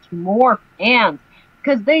much more fans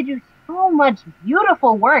because they do so much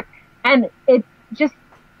beautiful work, and it just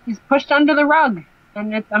is pushed under the rug,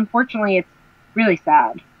 and unfortunately it's really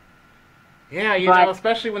sad. Yeah, you know,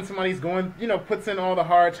 especially when somebody's going, you know, puts in all the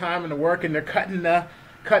hard time and the work, and they're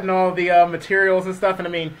cutting all the materials and stuff. And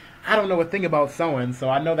I mean, I don't know a thing about sewing, so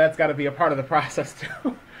I know that's got to be a part of the process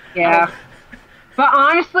too. Yeah. But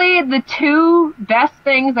honestly, the two best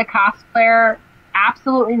things a cosplayer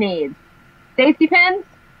absolutely needs: safety pins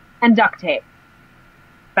and duct tape.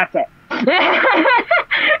 That's it.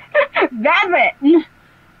 That's it.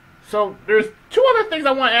 So there's two other things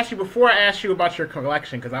I want to ask you before I ask you about your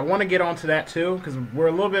collection, because I want to get onto that too, because we're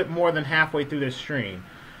a little bit more than halfway through this stream.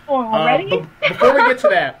 Already? But before we get to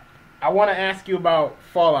that, I want to ask you about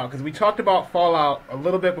Fallout, because we talked about Fallout a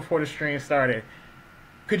little bit before the stream started.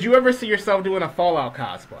 Could you ever see yourself doing a Fallout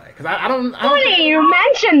cosplay? Because I don't Funny you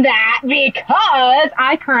mentioned that, because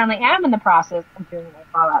I currently am in the process of doing my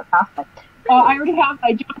Fallout cosplay. I already have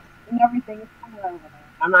my jumps and everything. It's somewhere over there.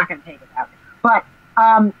 I'm not going to take it out. But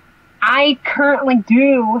I currently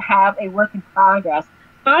do have a work in progress.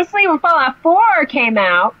 Honestly, when Fallout 4 came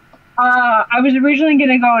out, I was originally going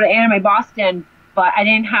to go to Anime Boston, but I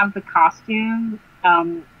didn't have the costume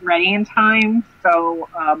ready in time, so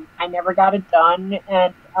I never got it done,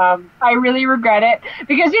 and I really regret it,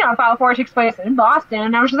 because, you know, Fallout 4 takes place in Boston,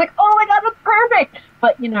 and I was just like, oh my god, that's perfect!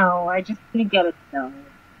 But, you know, I just didn't get it done.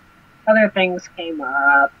 Other things came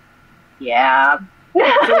up. Yeah. So,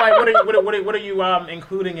 like, what are you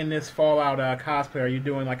including in this Fallout cosplay? Are you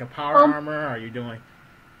doing, like, a power armor? Or are you doing...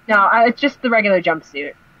 No, it's just the regular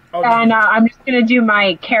jumpsuit. Oh, and I'm just going to do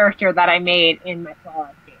my character that I made in my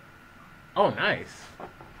Fallout game. Oh, nice.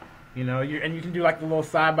 You know, you can do, like, the little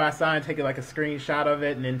side-by-side and take, like, a screenshot of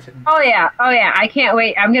it, and then... Oh, yeah. I can't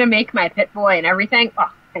wait. I'm going to make my pit boy and everything.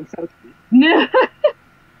 Oh, I'm so sweet.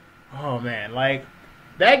 Oh, man, like...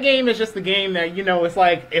 That game is just the game that, you know, it's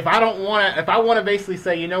like, if I want to basically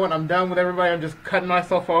say, you know what, I'm done with everybody, I'm just cutting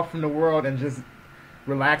myself off from the world and just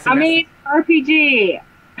relaxing. I mean, RPG.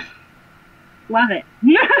 Love it.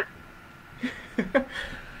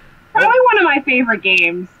 Probably one of my favorite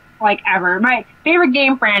games, like, ever. My favorite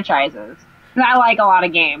game franchises. Because I like a lot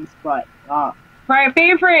of games, but my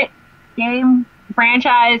favorite game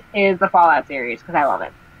franchise is the Fallout series, because I love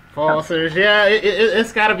it. Fallout series, yeah,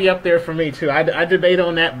 it's got to be up there for me too. I debate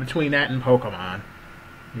on that between that and Pokemon.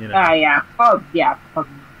 You know. Yeah. Oh yeah.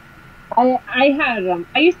 Pokemon.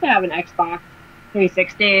 I used to have an Xbox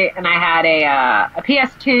 360, and I had a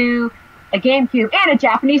PS2, a GameCube and a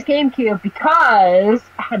Japanese GameCube because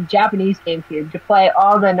I had a Japanese GameCube to play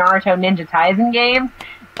all the Naruto Ninja Taisen games.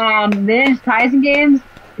 And the Ninja Taisen games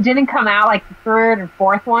didn't come out, like the third and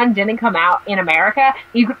fourth one didn't come out in America.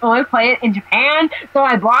 You could only play it in Japan. So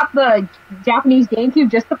I bought the Japanese GameCube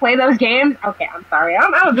just to play those games. Okay, I'm sorry.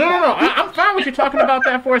 No. I'm fine with you talking about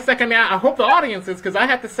that for a second now. I hope the audience is, because I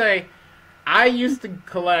have to say, I used to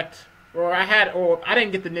collect, I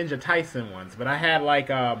didn't get the Ninja Tyson ones, but I had like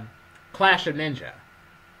Clash of Ninja.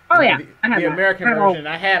 Oh yeah, the American version.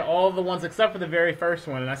 I had all the ones except for the very first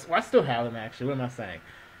one, and I still have them actually. What am I saying?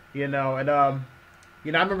 I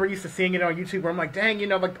remember used to seeing it on YouTube where I'm like, dang,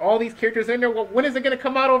 like all these characters in there. Well, when is it going to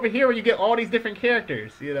come out over here where you get all these different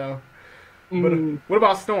characters? But what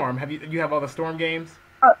about Storm? You have all the Storm games?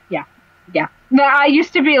 Oh yeah. No, I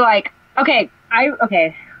used to be like, okay.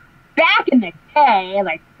 Back in the day,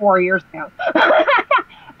 like 4 years ago,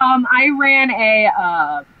 I ran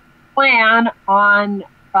a plan on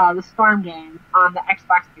the Storm game on the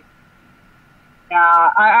Xbox.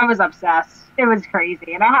 I was obsessed. It was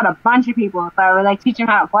crazy. And I had a bunch of people, so I would like teach them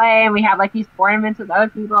how to play, and we had like these tournaments with other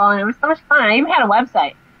people, and it was so much fun. I even had a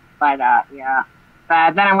website. But yeah.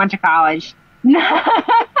 But then I went to college. Yeah.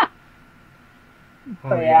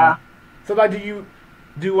 So like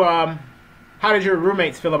how did your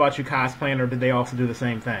roommates feel about you cosplaying, or did they also do the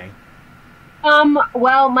same thing?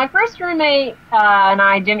 Well, my first roommate and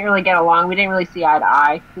I didn't really get along. We didn't really see eye to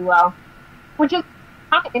eye too well, which is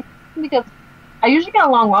kind of interesting because I usually get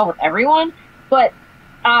along well with everyone, but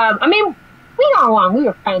I mean, we got along. We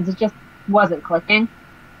were friends. It just wasn't clicking.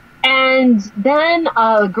 And then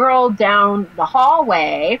a girl down the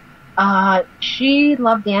hallway, she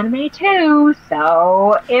loved anime too,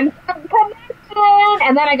 so instant connection.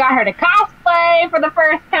 And then I got her to cosplay for the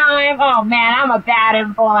first time. Oh man, I'm a bad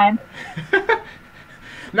influence.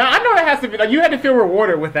 Now I know that has to be like you had to feel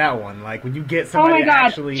rewarded with that one, like when you get somebody. Oh my god!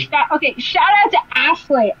 Actually... shout out to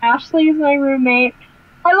Ashley. Ashley is my roommate.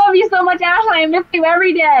 I love you so much, Ashley. I miss you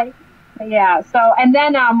every day. Yeah. So and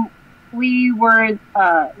then we were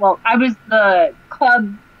I was the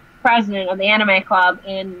club president of the anime club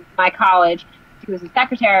in my college. She was the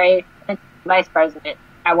secretary and vice president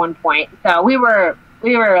at one point. So we were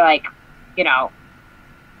like, we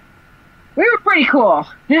were pretty cool.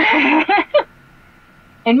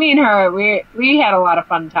 And me and her, we had a lot of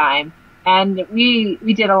fun time. And we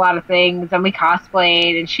did a lot of things, and we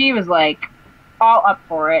cosplayed, and she was like all up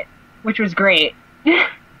for it, which was great.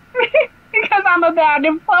 Because I'm a bad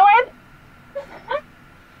influence.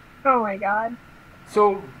 Oh my god.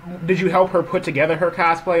 So, did you help her put together her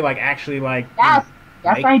cosplay? Like, actually, like... Yes,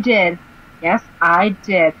 I did. Yes, I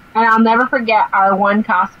did. And I'll never forget our one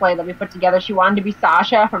cosplay that we put together. She wanted to be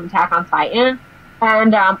Sasha from Attack on Titan.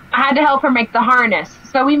 And I had to help her make the harness.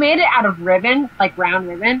 So we made it out of ribbon, like round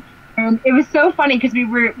ribbon. And it was so funny because we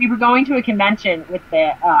were going to a convention with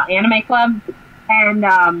the anime club.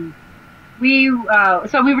 And we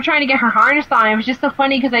were trying to get her harness on. It was just so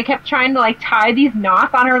funny because I kept trying to like tie these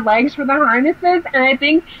knots on her legs for the harnesses. And I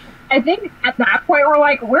think at that point we're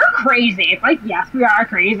like, we're crazy. It's like, yes, we are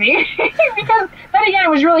crazy. Because then again, it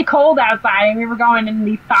was really cold outside and we were going in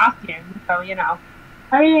these costumes. So,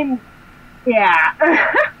 I mean, yeah.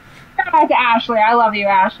 Shout out to Ashley. I love you,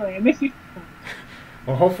 Ashley. I miss you.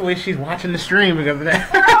 Well, hopefully she's watching the stream because of that.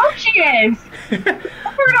 I hope she is. I'm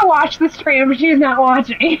going to watch the stream, but she's not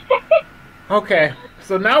watching. Okay.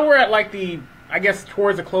 So now we're at like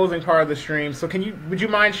towards the closing part of the stream. So would you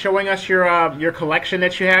mind showing us your collection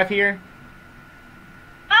that you have here?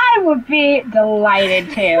 I would be delighted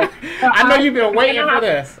to. So I know you've been waiting for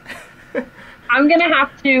this. I'm going to have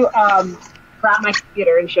to grab my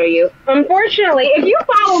computer and show you. Unfortunately, if you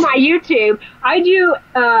follow my YouTube, I do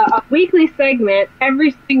a weekly segment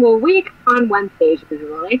every single week on Wednesdays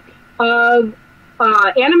usually of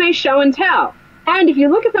anime show and tell. And if you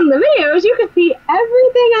look at some of the videos, you can see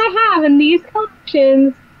everything I have in these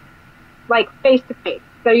collections, like face to face.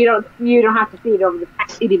 So you don't have to see it over the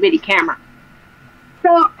itty bitty camera.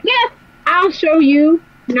 So yes, I'll show you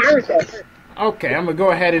Naruto. Okay, I'm gonna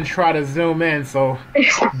go ahead and try to zoom in. So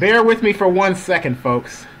bear with me for 1 second,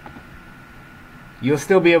 folks. You'll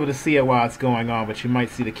still be able to see it while it's going on, but you might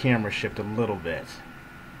see the camera shift a little bit.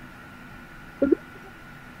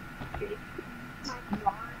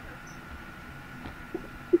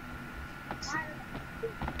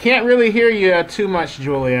 Can't really hear you too much,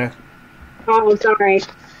 Julia. Oh, sorry.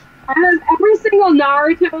 I have every single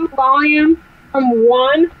Naruto volume from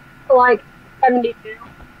 1 to like 72.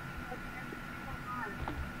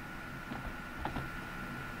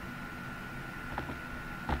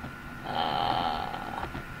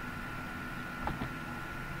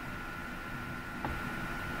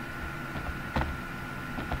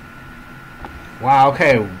 Wow,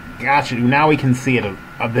 okay, got you. Now we can see it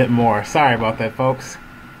a bit more. Sorry about that, folks.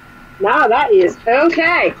 No, that is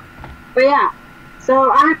okay. But yeah,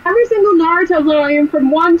 so I have every single Naruto volume from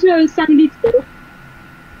 1 to 72.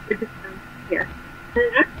 Here.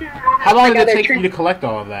 How long did it take for you to collect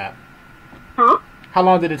all of that? Huh? How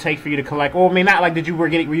long did it take for you to collect? Well, I mean, not like were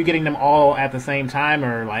you getting them all at the same time,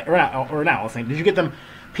 or not all the same? Did you get them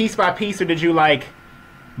piece by piece, or did you like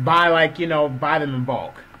buy them in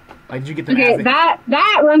bulk? Like, did you get them? Okay,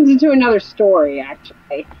 that runs into another story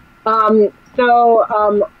actually. I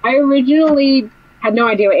originally had no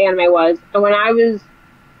idea what anime was, and when I was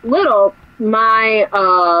little, my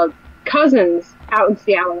cousins out in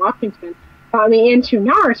Seattle, Washington, got me into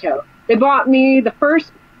Naruto. They bought me the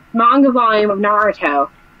first manga volume of Naruto,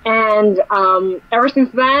 and ever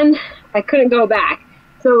since then, I couldn't go back.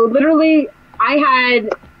 So literally, I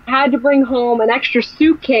had to bring home an extra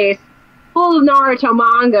suitcase full of Naruto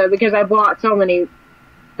manga because I bought so many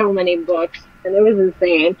books, and it was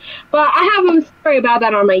insane. But I have a story about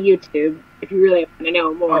that on my YouTube if you really want to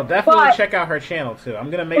know more. Oh, definitely check out her channel too. I'm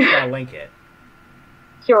gonna make sure I link it.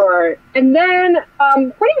 Sure. And then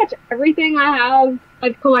pretty much everything I've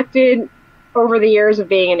collected over the years of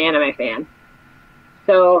being an anime fan.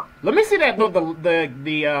 So let me see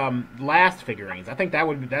the last figurines. I think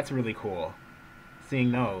that's really cool.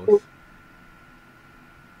 Seeing those.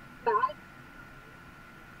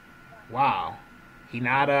 Wow.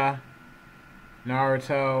 Hinata,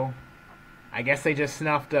 Naruto. I guess they just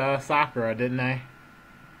snuffed Sakura, didn't they?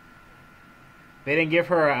 They didn't give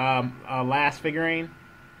her a last figurine?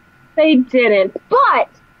 They didn't. But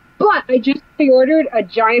I just pre-ordered a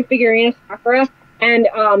giant figurine of Sakura, and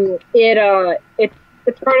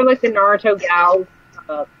it's part of like the Naruto Gal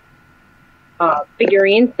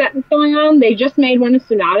figurine set that's going on. They just made one of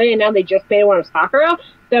Tsunade, and now they just made one of Sakura.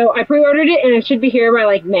 So I pre-ordered it, and it should be here by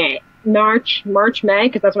like March, May,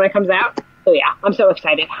 because that's when it comes out. So yeah, I'm so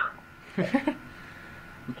excited.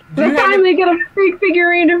 They finally get a big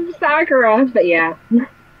figurine of Sakura, but yeah.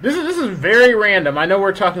 This is very random. I know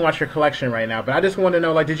we're talking about your collection right now, but I just want to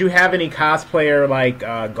know, like, did you have any cosplayer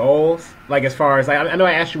goals? Like, as far as like, I know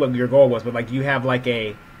I asked you what your goal was, but like, do you have like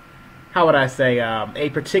a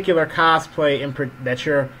particular cosplay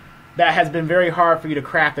that has been very hard for you to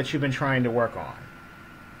craft that you've been trying to work on?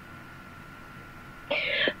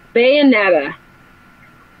 Bayonetta.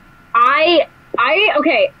 I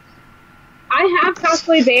have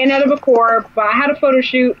cosplayed Bayonetta before, but I had a photo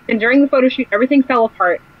shoot, and during the photo shoot, everything fell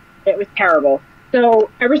apart. It was terrible.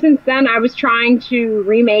 So ever since then, I was trying to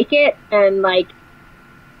remake it, and like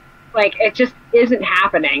it just isn't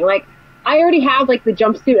happening. Like, I already have like the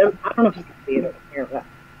jumpsuit. I don't know if you can see it over here, but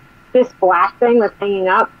this black thing that's hanging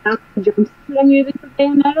up. That's the jumpsuit I'm using for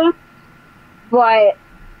Bayonetta. But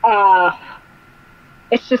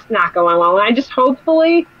it's just not going well. And I just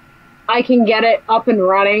hopefully I can get it up and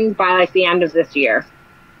running by like the end of this year.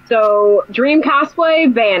 So dream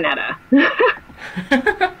cosplay, Bayonetta.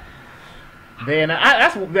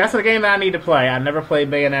 Bayonetta. That's a game that I need to play. I never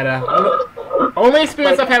played Bayonetta. Only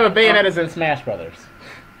experience I've had with Bayonetta is in Smash Brothers.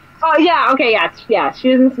 Oh yeah, okay, yeah. She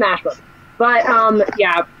was in Smash Brothers. But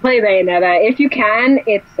yeah, play Bayonetta if you can.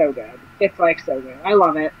 It's so good. It's like so good. I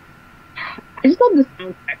love it. I just love the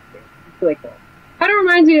soundtrack too. It's really cool. Kind of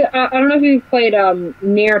reminds me. I don't know if you've played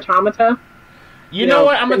Nier Automata. You know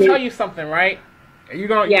what? I'm gonna tell you something, right?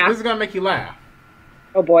 Yeah. This is gonna make you laugh.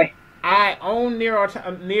 Oh boy. I own Nier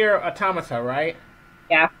Automata, right?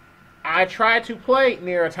 Yeah. I tried to play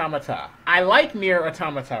Nier Automata. I like Nier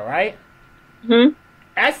Automata, right? Hmm.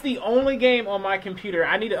 That's the only game on my computer.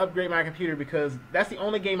 I need to upgrade my computer because that's the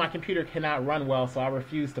only game my computer cannot run well, so I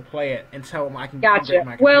refuse to play it until I can upgrade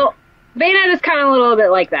my computer. Well, Bayonetta is kind of a little bit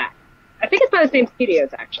like that. I think it's by the same studios,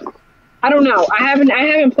 actually. I don't know. I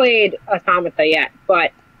haven't played Automata yet,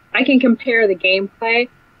 but I can compare the gameplay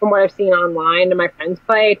from what I've seen online and my friends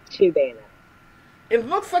play to Bayonetta. It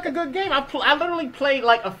looks like a good game. I literally played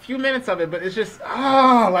like a few minutes of it, but it's just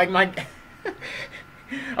like my.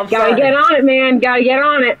 I'm Gotta get on it, man. Gotta get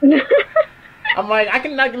on it. I'm like, I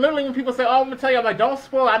can like literally when people say, "Oh, I'm gonna tell you," I'm like, "Don't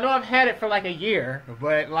spoil it." I know I've had it for like a year,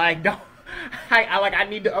 but like, don't. I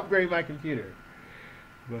need to upgrade my computer.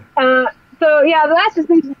 But. So yeah, that's just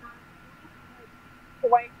things.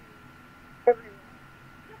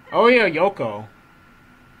 Oh yeah, Yoko.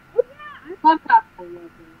 Oh,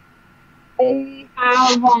 yeah,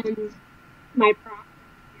 I love Yoko. I have my props.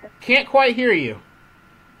 Can't quite hear you.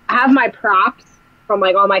 I have my props from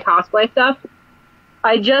like all my cosplay stuff.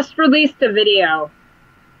 I just released a video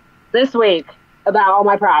this week about all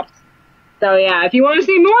my props. So yeah, if you want to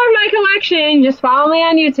see more of my collection, just follow me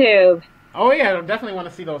on YouTube. Oh yeah, I definitely want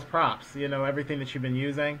to see those props. You know, everything that you've been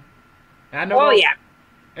using. And I know Oh, those, yeah.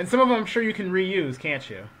 and some of them I'm sure you can reuse, can't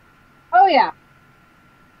you? Oh, yeah.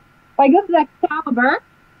 Like this is Excalibur.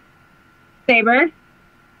 Saber.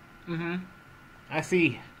 Mm-hmm. I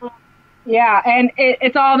see. Yeah, and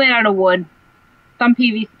it's all made out of wood. Some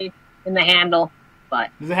PVC in the handle, but...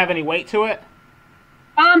 Does it have any weight to it?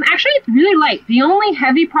 Actually, it's really light. The only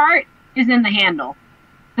heavy part is in the handle.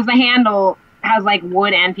 Because the handle has, like,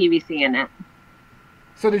 wood and PVC in it.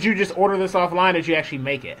 So did you just order this offline, or did you actually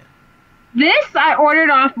make it? This I ordered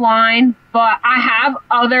offline, but I have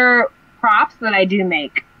other props that I do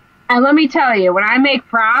make. And let me tell you, when I make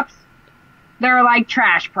props, they're like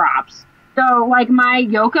trash props. So, like my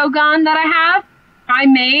Yoko gun that I have, I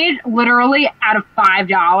made literally out of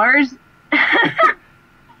 $5.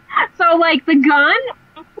 So, like, the gun...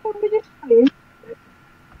 Let me just show you.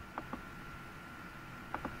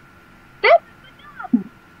 This is the gun.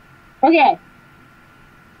 Okay.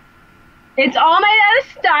 It's all made out of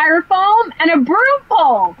styrofoam and a broom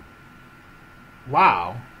pole.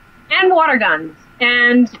 Wow. And water guns.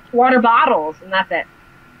 And water bottles, and that's it.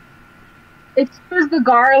 It's just the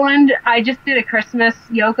garland. I just did a Christmas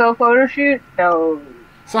Yoko photo shoot, so...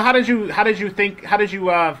 So how did you think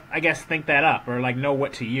that up, or like know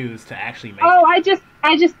what to use to actually make it? Oh, I just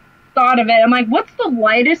thought of it. I'm like, what's the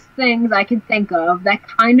lightest things I can think of that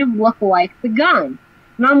kind of look like the gun?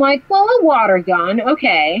 And I'm like, well, a water gun,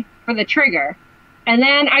 okay, for the trigger. And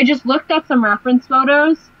then I just looked up some reference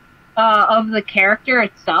photos of the character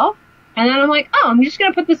itself. And then I'm like, oh, I'm just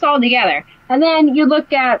going to put this all together. And then you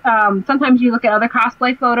look at, sometimes you look at other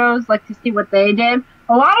cosplay photos, like to see what they did.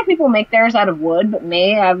 A lot of people make theirs out of wood, but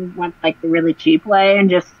me, I went like the really cheap way and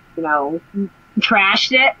just,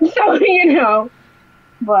 trashed it. So,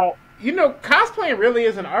 but. Cosplaying really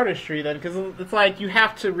is an artistry then, because it's like you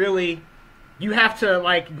have to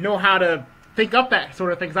like know how to think up that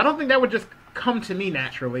sort of thing. Because I don't think that would just come to me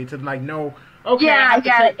naturally to like know,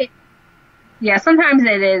 okay. Yeah, sometimes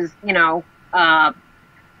it is, it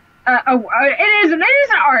is an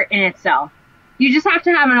art in itself. You just have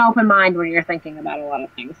to have an open mind when you're thinking about a lot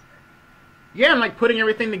of things. Yeah, and like putting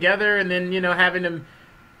everything together, and then having them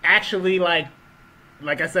actually like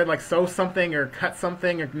I said, like sew something or cut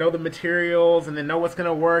something or know the materials and then know what's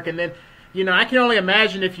gonna work. And then I can only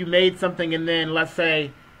imagine if you made something and then let's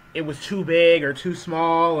say it was too big or too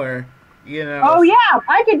small or Oh yeah,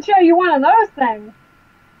 I could show you one of those things.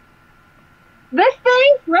 This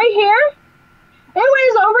thing right here, it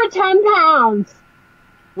weighs over 10 pounds.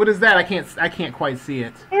 What is that? I can't quite see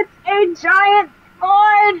it. It's a giant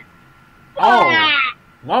sword. Oh.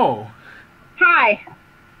 Whoa. Hi.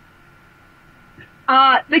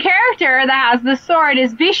 The character that has the sword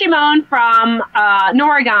is Bishimon from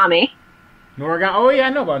Noragami. Noragami? Oh yeah, I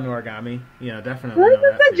know about Noragami. Yeah, definitely. This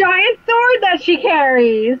is the giant sword that she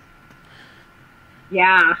carries.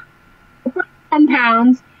 Yeah. 10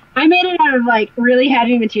 pounds. I made it out of, like, really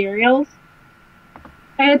heavy materials.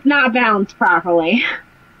 And it's not balanced properly.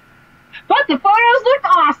 But the photos look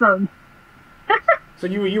awesome. So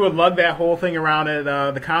you would lug that whole thing around at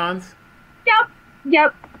the cons?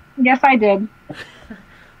 Yep. Yes, I did.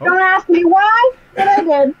 Oh. Don't ask me why, but I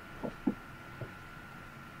did.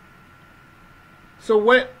 So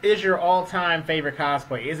what is your all-time favorite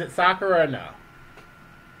cosplay? Is it Sakura or no?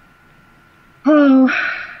 Oh.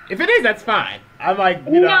 If it is, that's fine. I'm like,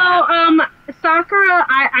 Sakura,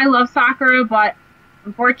 I love Sakura, but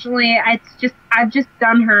unfortunately, I've just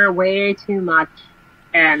done her way too much.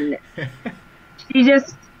 And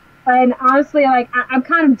and honestly, like, I'm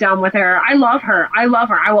kind of done with her. I love her. I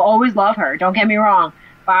will always love her. Don't get me wrong.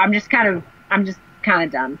 But I'm just kind of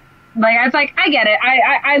done. Like, it's like, I get it.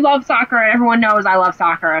 I love Sakura. Everyone knows I love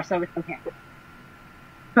Sakura, so it's okay.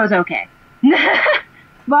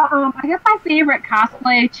 But, I guess my favorite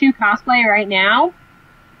cosplay right now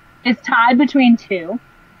is tied between two.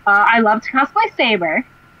 I love to cosplay Saber, and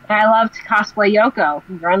I love to cosplay Yoko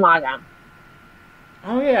from Gurren Lagann.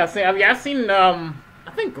 Oh yeah, I've seen I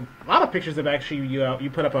think a lot of pictures of actually you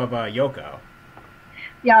put up of Yoko.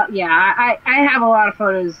 Yeah, I have a lot of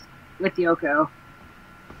photos with Yoko.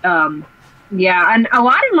 Yeah, and a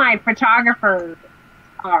lot of my photographers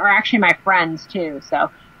are actually my friends too.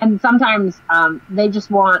 So, and sometimes they just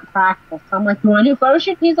want practice. So I'm like, "You want to do a photo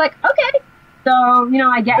shoot?" He's like, "Okay." So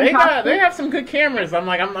I get. They have some good cameras. I'm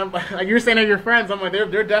like you're saying they're your friends. I'm like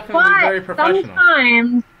they're definitely very professional.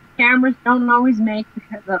 Sometimes cameras don't always make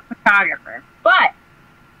the photographer, but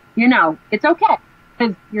it's okay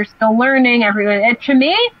because you're still learning. To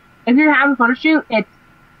me, if you have a photo shoot,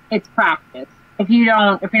 it's practice. If you're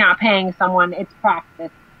not paying someone, it's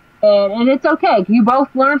practice, and it's okay. You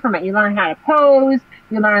both learn from it. You learn how to pose.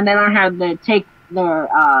 They learn how to take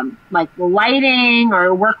like the lighting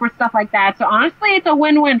or work with stuff like that. So honestly, it's a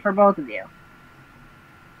win-win for both of you.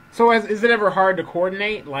 So is it ever hard to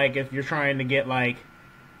coordinate? Like if you're trying to get like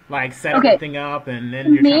set Okay. everything up and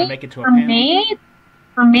then you're trying to make it to a panel?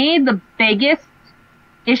 For me, the biggest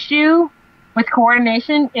issue with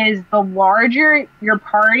coordination is the larger your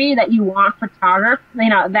party that you want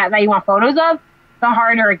that you want photos of, the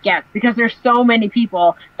harder it gets because there's so many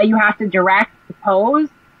people that you have to direct to pose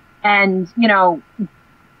and,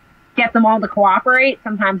 get them all to cooperate.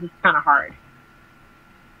 Sometimes it's kind of hard.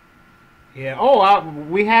 Yeah. Oh,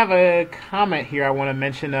 we have a comment here I want to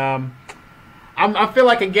mention. I feel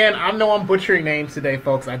like, again, I know I'm butchering names today,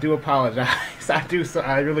 folks. I do apologize.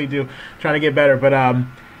 I really do. Trying to get better. But,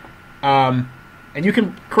 and you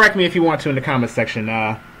can correct me if you want to in the comment section.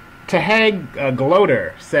 Taheg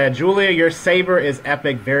Gloater said, Julia, your saber is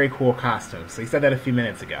epic. Very cool costume. So he said that a few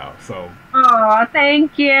minutes ago. So. Oh,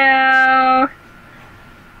 thank you.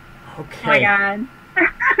 Okay. Oh my God.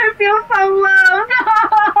 I feel so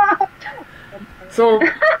loved. So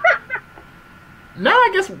now I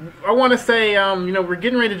guess I want to say, we're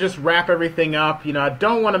getting ready to just wrap everything up. I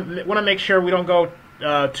don't want to make sure we don't go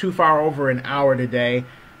too far over an hour today.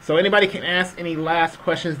 So anybody can ask any last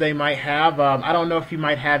questions they might have. I don't know if you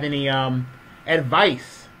might have any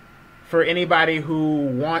advice for anybody who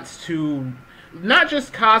wants to not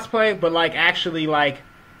just cosplay, but actually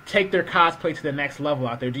take their cosplay to the next level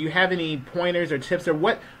out there. Do you have any pointers or tips, or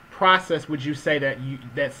what process would you say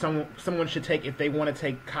that someone should take if they want to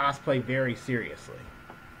take cosplay very seriously?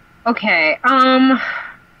 Okay.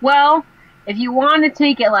 Well, if you want to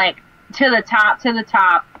take it to the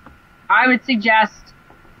top, I would suggest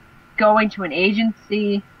going to an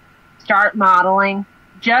agency, start modeling,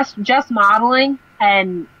 just modeling,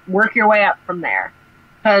 and work your way up from there.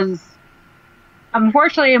 Because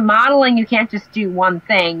unfortunately, in modeling, you can't just do one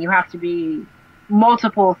thing. You have to be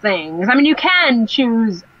multiple things. I mean, you can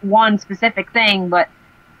choose one specific thing, but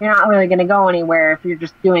you're not really going to go anywhere if you're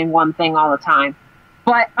just doing one thing all the time.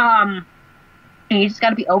 But you just got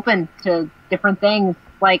to be open to different things.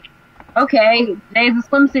 Like, okay, today's a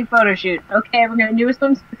swimsuit photo shoot. Okay, we're going to do a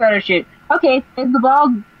swimsuit photo shoot. Okay, today's the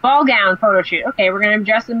ball gown photo shoot. Okay, we're going to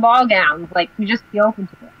dress in ball gowns. You just be open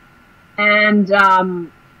to it. And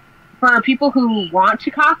for people who want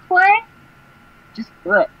to cosplay, just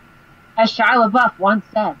do it. As Shia LaBeouf once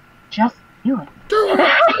said, just do it.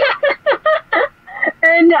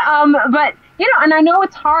 And, but, and I know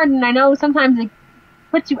it's hard, and I know sometimes it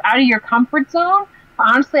puts you out of your comfort zone. But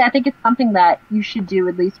honestly, I think it's something that you should do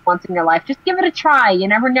at least once in your life. Just give it a try. You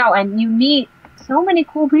never know. And you meet so many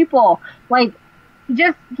cool people.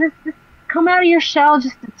 Just come out of your shell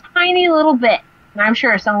just a tiny little bit. And I'm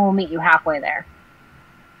sure someone will meet you halfway there.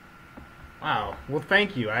 Wow. Well,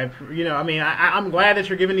 thank you. I'm glad that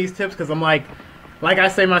you're giving these tips because I'm like I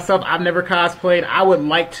say myself, I've never cosplayed. I would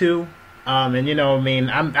like to. I don't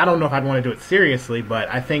know if I'd want to do it seriously, but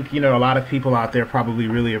I think, a lot of people out there probably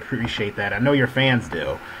really appreciate that. I know your fans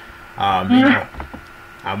do. My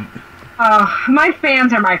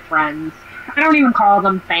fans are my friends. I don't even call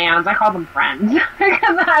them fans. I call them friends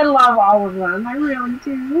because I love all of them. I really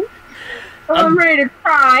do. I'm ready to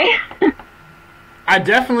cry. I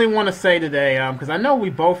definitely want to say today, because I know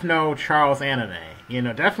we both know Charles Anime.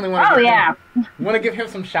 Definitely want to give him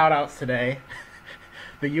some shout outs today.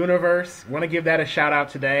 The universe, want to give that a shout out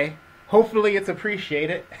today. Hopefully it's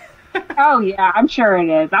appreciated. Oh yeah, I'm sure it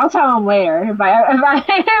is. I'll tell him later. If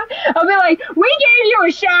I'll be like, we gave you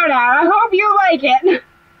a shout out. I hope you like it.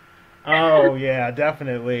 Oh yeah,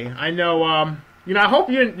 definitely. I know. I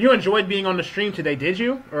hope you enjoyed being on the stream today. Did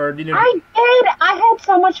you? Or did you? I did. I had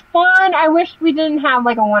so much fun. I wish we didn't have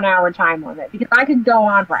a 1 hour time limit because I could go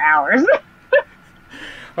on for hours.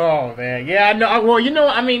 Oh man, yeah. No. Well,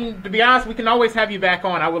 to be honest, we can always have you back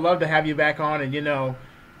on. I would love to have you back on, and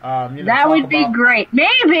that would be great.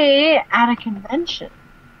 Maybe at a convention.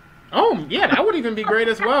 Oh yeah, that would even be great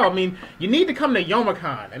as well. I mean, you need to come to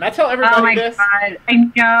Youmacon, and I tell everybody this. Oh my god, I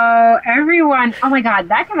know everyone. Oh my god,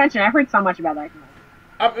 that convention! I've heard so much about that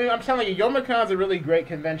convention. I'm telling you, Yomacon's a really great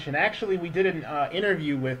convention. Actually, we did an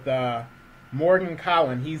interview with Morgan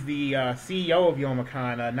Collin. He's the CEO of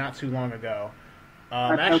Youmacon not too long ago.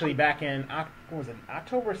 Actually, back in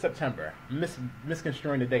October or September.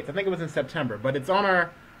 Misconstruing the dates. I think it was in September, but it's on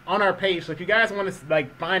our page. So if you guys want to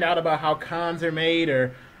find out about how cons are made,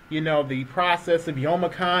 or the process of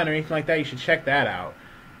Youmacon or anything like that, you should check that out.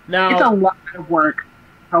 Now, it's a lot of work.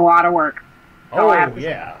 A lot of work. Oh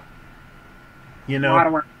yeah. A lot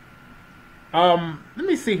of work. Let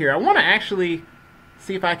me see here. I want to actually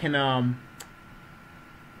see if I can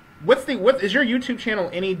what is your YouTube channel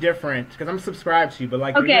any different? Because I'm subscribed to you, but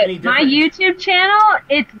like, is it any Okay, my different? YouTube channel,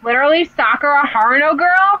 it's literally Sakura Haruno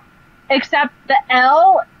Girl, except the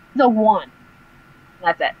L is a 1.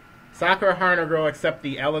 That's it. Sakura Haruno Girl, except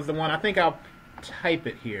the L is the one. I think I'll type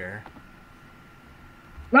it here.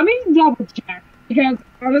 Let me double check, because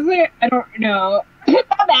honestly, I don't know.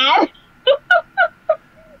 Not bad.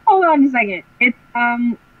 Hold on a second. It's,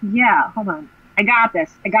 yeah, hold on. I got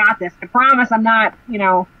this. I promise I'm not,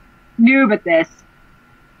 noob at this.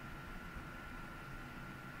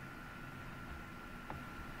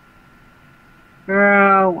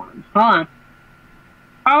 Girl 1. Hold on.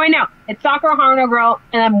 Oh, I know. It's Sakura Haruno Girl,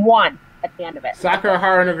 and then 1 at the end of it. Sakura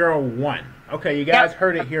Haruno Girl 1. Okay, you guys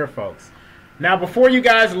heard it here, folks. Now, before you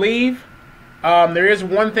guys leave, there is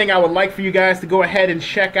one thing I would like for you guys to go ahead and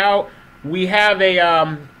check out. We have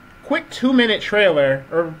a quick 2-minute trailer,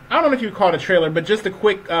 or I don't know if you would call it a trailer, but just a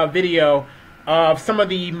quick video of some of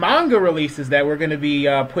the manga releases that we're going to be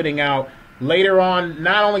putting out later on,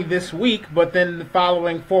 not only this week, but then the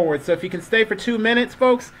following forward. So if you can stay for 2 minutes,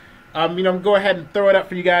 folks, go ahead and throw it up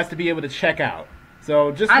for you guys to be able to check out.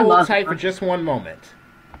 So just hold tight for just one moment.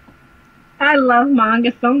 I love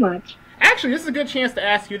manga so much. Actually, this is a good chance to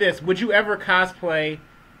ask you this. Would you ever cosplay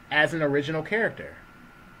as an original character?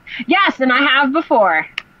 Yes, and I have before.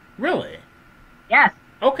 Really? Yes.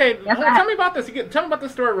 Okay, yes, tell me about this. Tell me about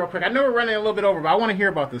this story real quick. I know we're running a little bit over, but I want to hear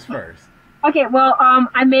about this first. Okay, well,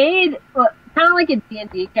 I made kind of like a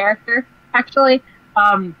D&D character, actually.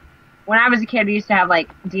 When I was a kid, we used to have, like,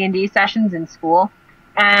 D&D sessions in school,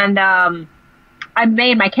 and I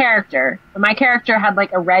made my character. And my character had,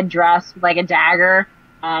 like, a red dress with, like, a dagger,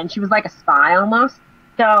 and she was like a spy almost.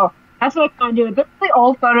 So that's what I kind of do. They're really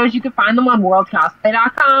old photos. You can find them on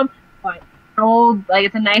worldcosplay.com. But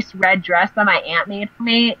it's a nice red dress that my aunt made for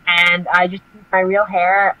me, and I just used my real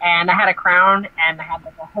hair, and I had a crown, and I had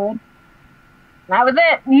like a hood. That was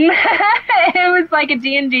it. It was like a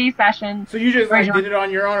D&D session. So you just like did it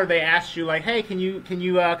on your own, or they asked you like, "Hey, can you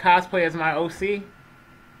cosplay as my OC?"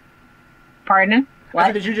 Pardon? What?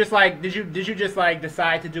 So did you just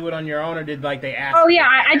decide to do it on your own, or did like they ask? Oh yeah,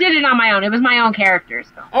 I did it on my own. It was my own character.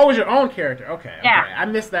 So. Oh, it was your own character. Okay. Yeah. Okay. I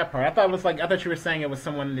missed that part. I thought you were saying it was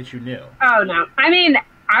someone that you knew. Oh no. I mean,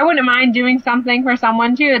 I wouldn't mind doing something for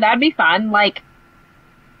someone too. That'd be fun. Like.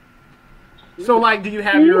 So like, do you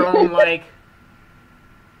have your own like?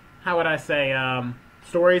 How would I say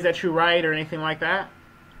stories that you write or anything like that?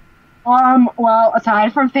 Well,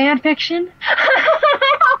 aside from fan fiction.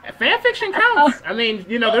 Fan fiction counts. I mean,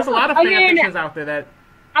 there's a lot of fan fictions out there that...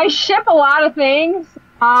 I ship a lot of things.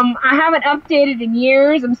 I haven't updated in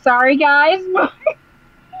years. I'm sorry, guys.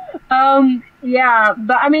 Yeah,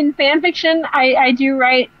 but I mean, fan fiction, I do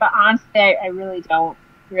write, but honestly, I really don't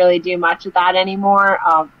really do much of that anymore.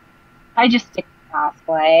 I just stick to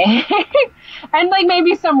cosplay. And, like,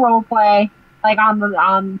 maybe some role play, like,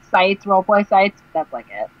 on sites, role play sites. That's, like,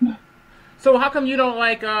 it. So how come you don't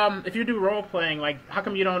like if you do role playing, like how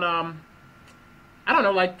come you don't I don't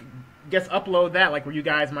know, like just upload that, like where you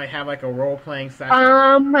guys might have like a role playing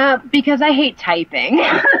session? Because I hate typing.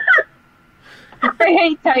 I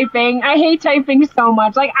hate typing so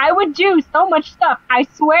much. Like I would do so much stuff. I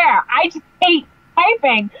swear. I just hate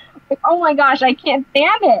typing. Like, oh my gosh, I can't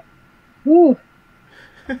stand it. Ooh.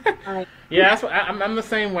 Yeah, that's what, I'm the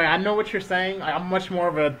same way. I know what you're saying. I'm much more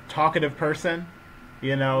of a talkative person.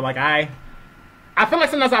 Like I feel like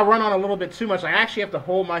sometimes I run on a little bit too much. I actually have to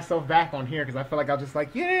hold myself back on here because I feel like I'll just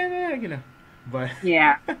like, but...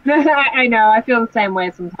 Yeah. I know. I feel the same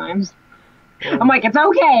way sometimes. I'm like, it's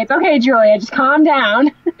okay, Julia. Just calm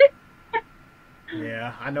down.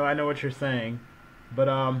 Yeah, I know what you're saying. But,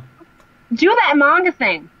 do that manga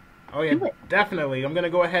thing. Oh, yeah, definitely. I'm going to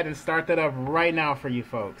go ahead and start that up right now for you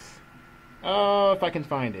folks. Oh, if I can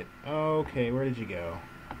find it. Okay, where did you go?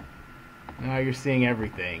 Now you're seeing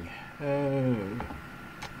everything.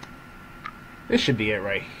 This should be it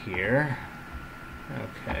right here.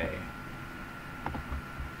 Okay.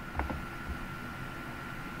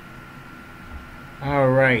 All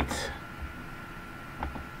right.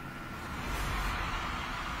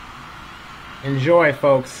 Enjoy,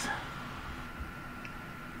 folks.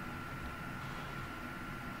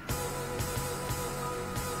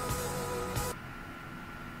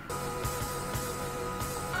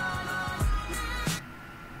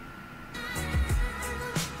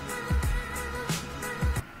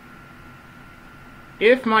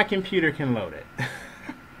 If my computer can load it.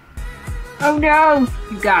 Oh no!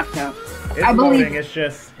 You got to. It's loading,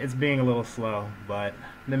 it's being a little slow, but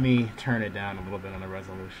let me turn it down a little bit on the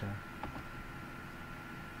resolution.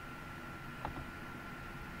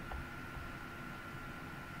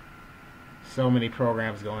 So many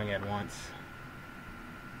programs going at once.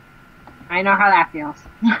 I know how that feels.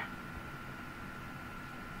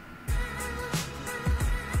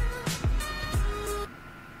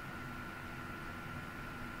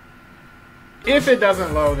 If it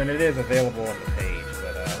doesn't load, then it is available on the page.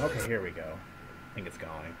 But, okay, here we go. I think it's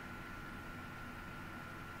going.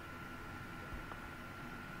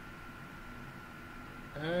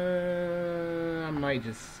 I might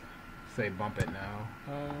just say bump it now.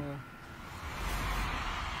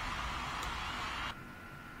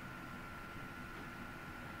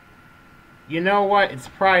 You know what? It's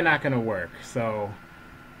probably not going to work. So,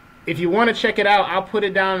 if you want to check it out, I'll put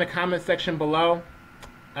it down in the comment section below.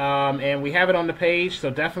 And we have it on the page, so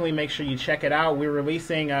definitely make sure you check it out. We're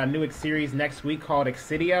releasing a new series next week called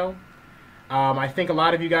Exidio. I think a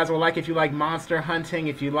lot of you guys will like if you like monster hunting,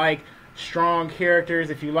 if you like strong characters,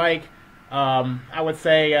 if you like, I would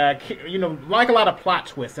say, you know, like a lot of plot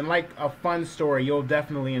twists and like a fun story, you'll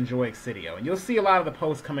definitely enjoy Exidio. And you'll see a lot of the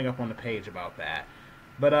posts coming up on the page about that.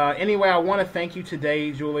 But anyway, I want to thank you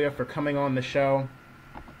today, Julia, for coming on the show.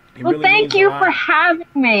 Well, really thank you for having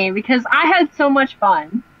me, because I had so much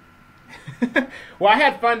fun. Well, I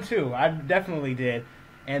had fun too. I definitely did.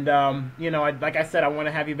 And, you know, like I said, I want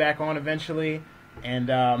to have you back on eventually. And,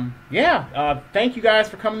 yeah, thank you guys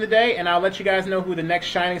for coming today. And I'll let you guys know who the next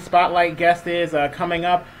Shining Spotlight guest is coming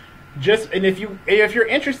up. And if you're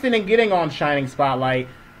interested in getting on Shining Spotlight,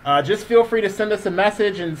 just feel free to send us a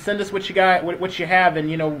message and send us what you got, what you have,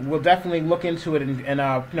 and, you know, we'll definitely look into it and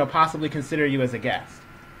you know, possibly consider you as a guest.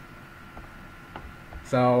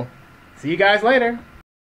 So, see you guys later.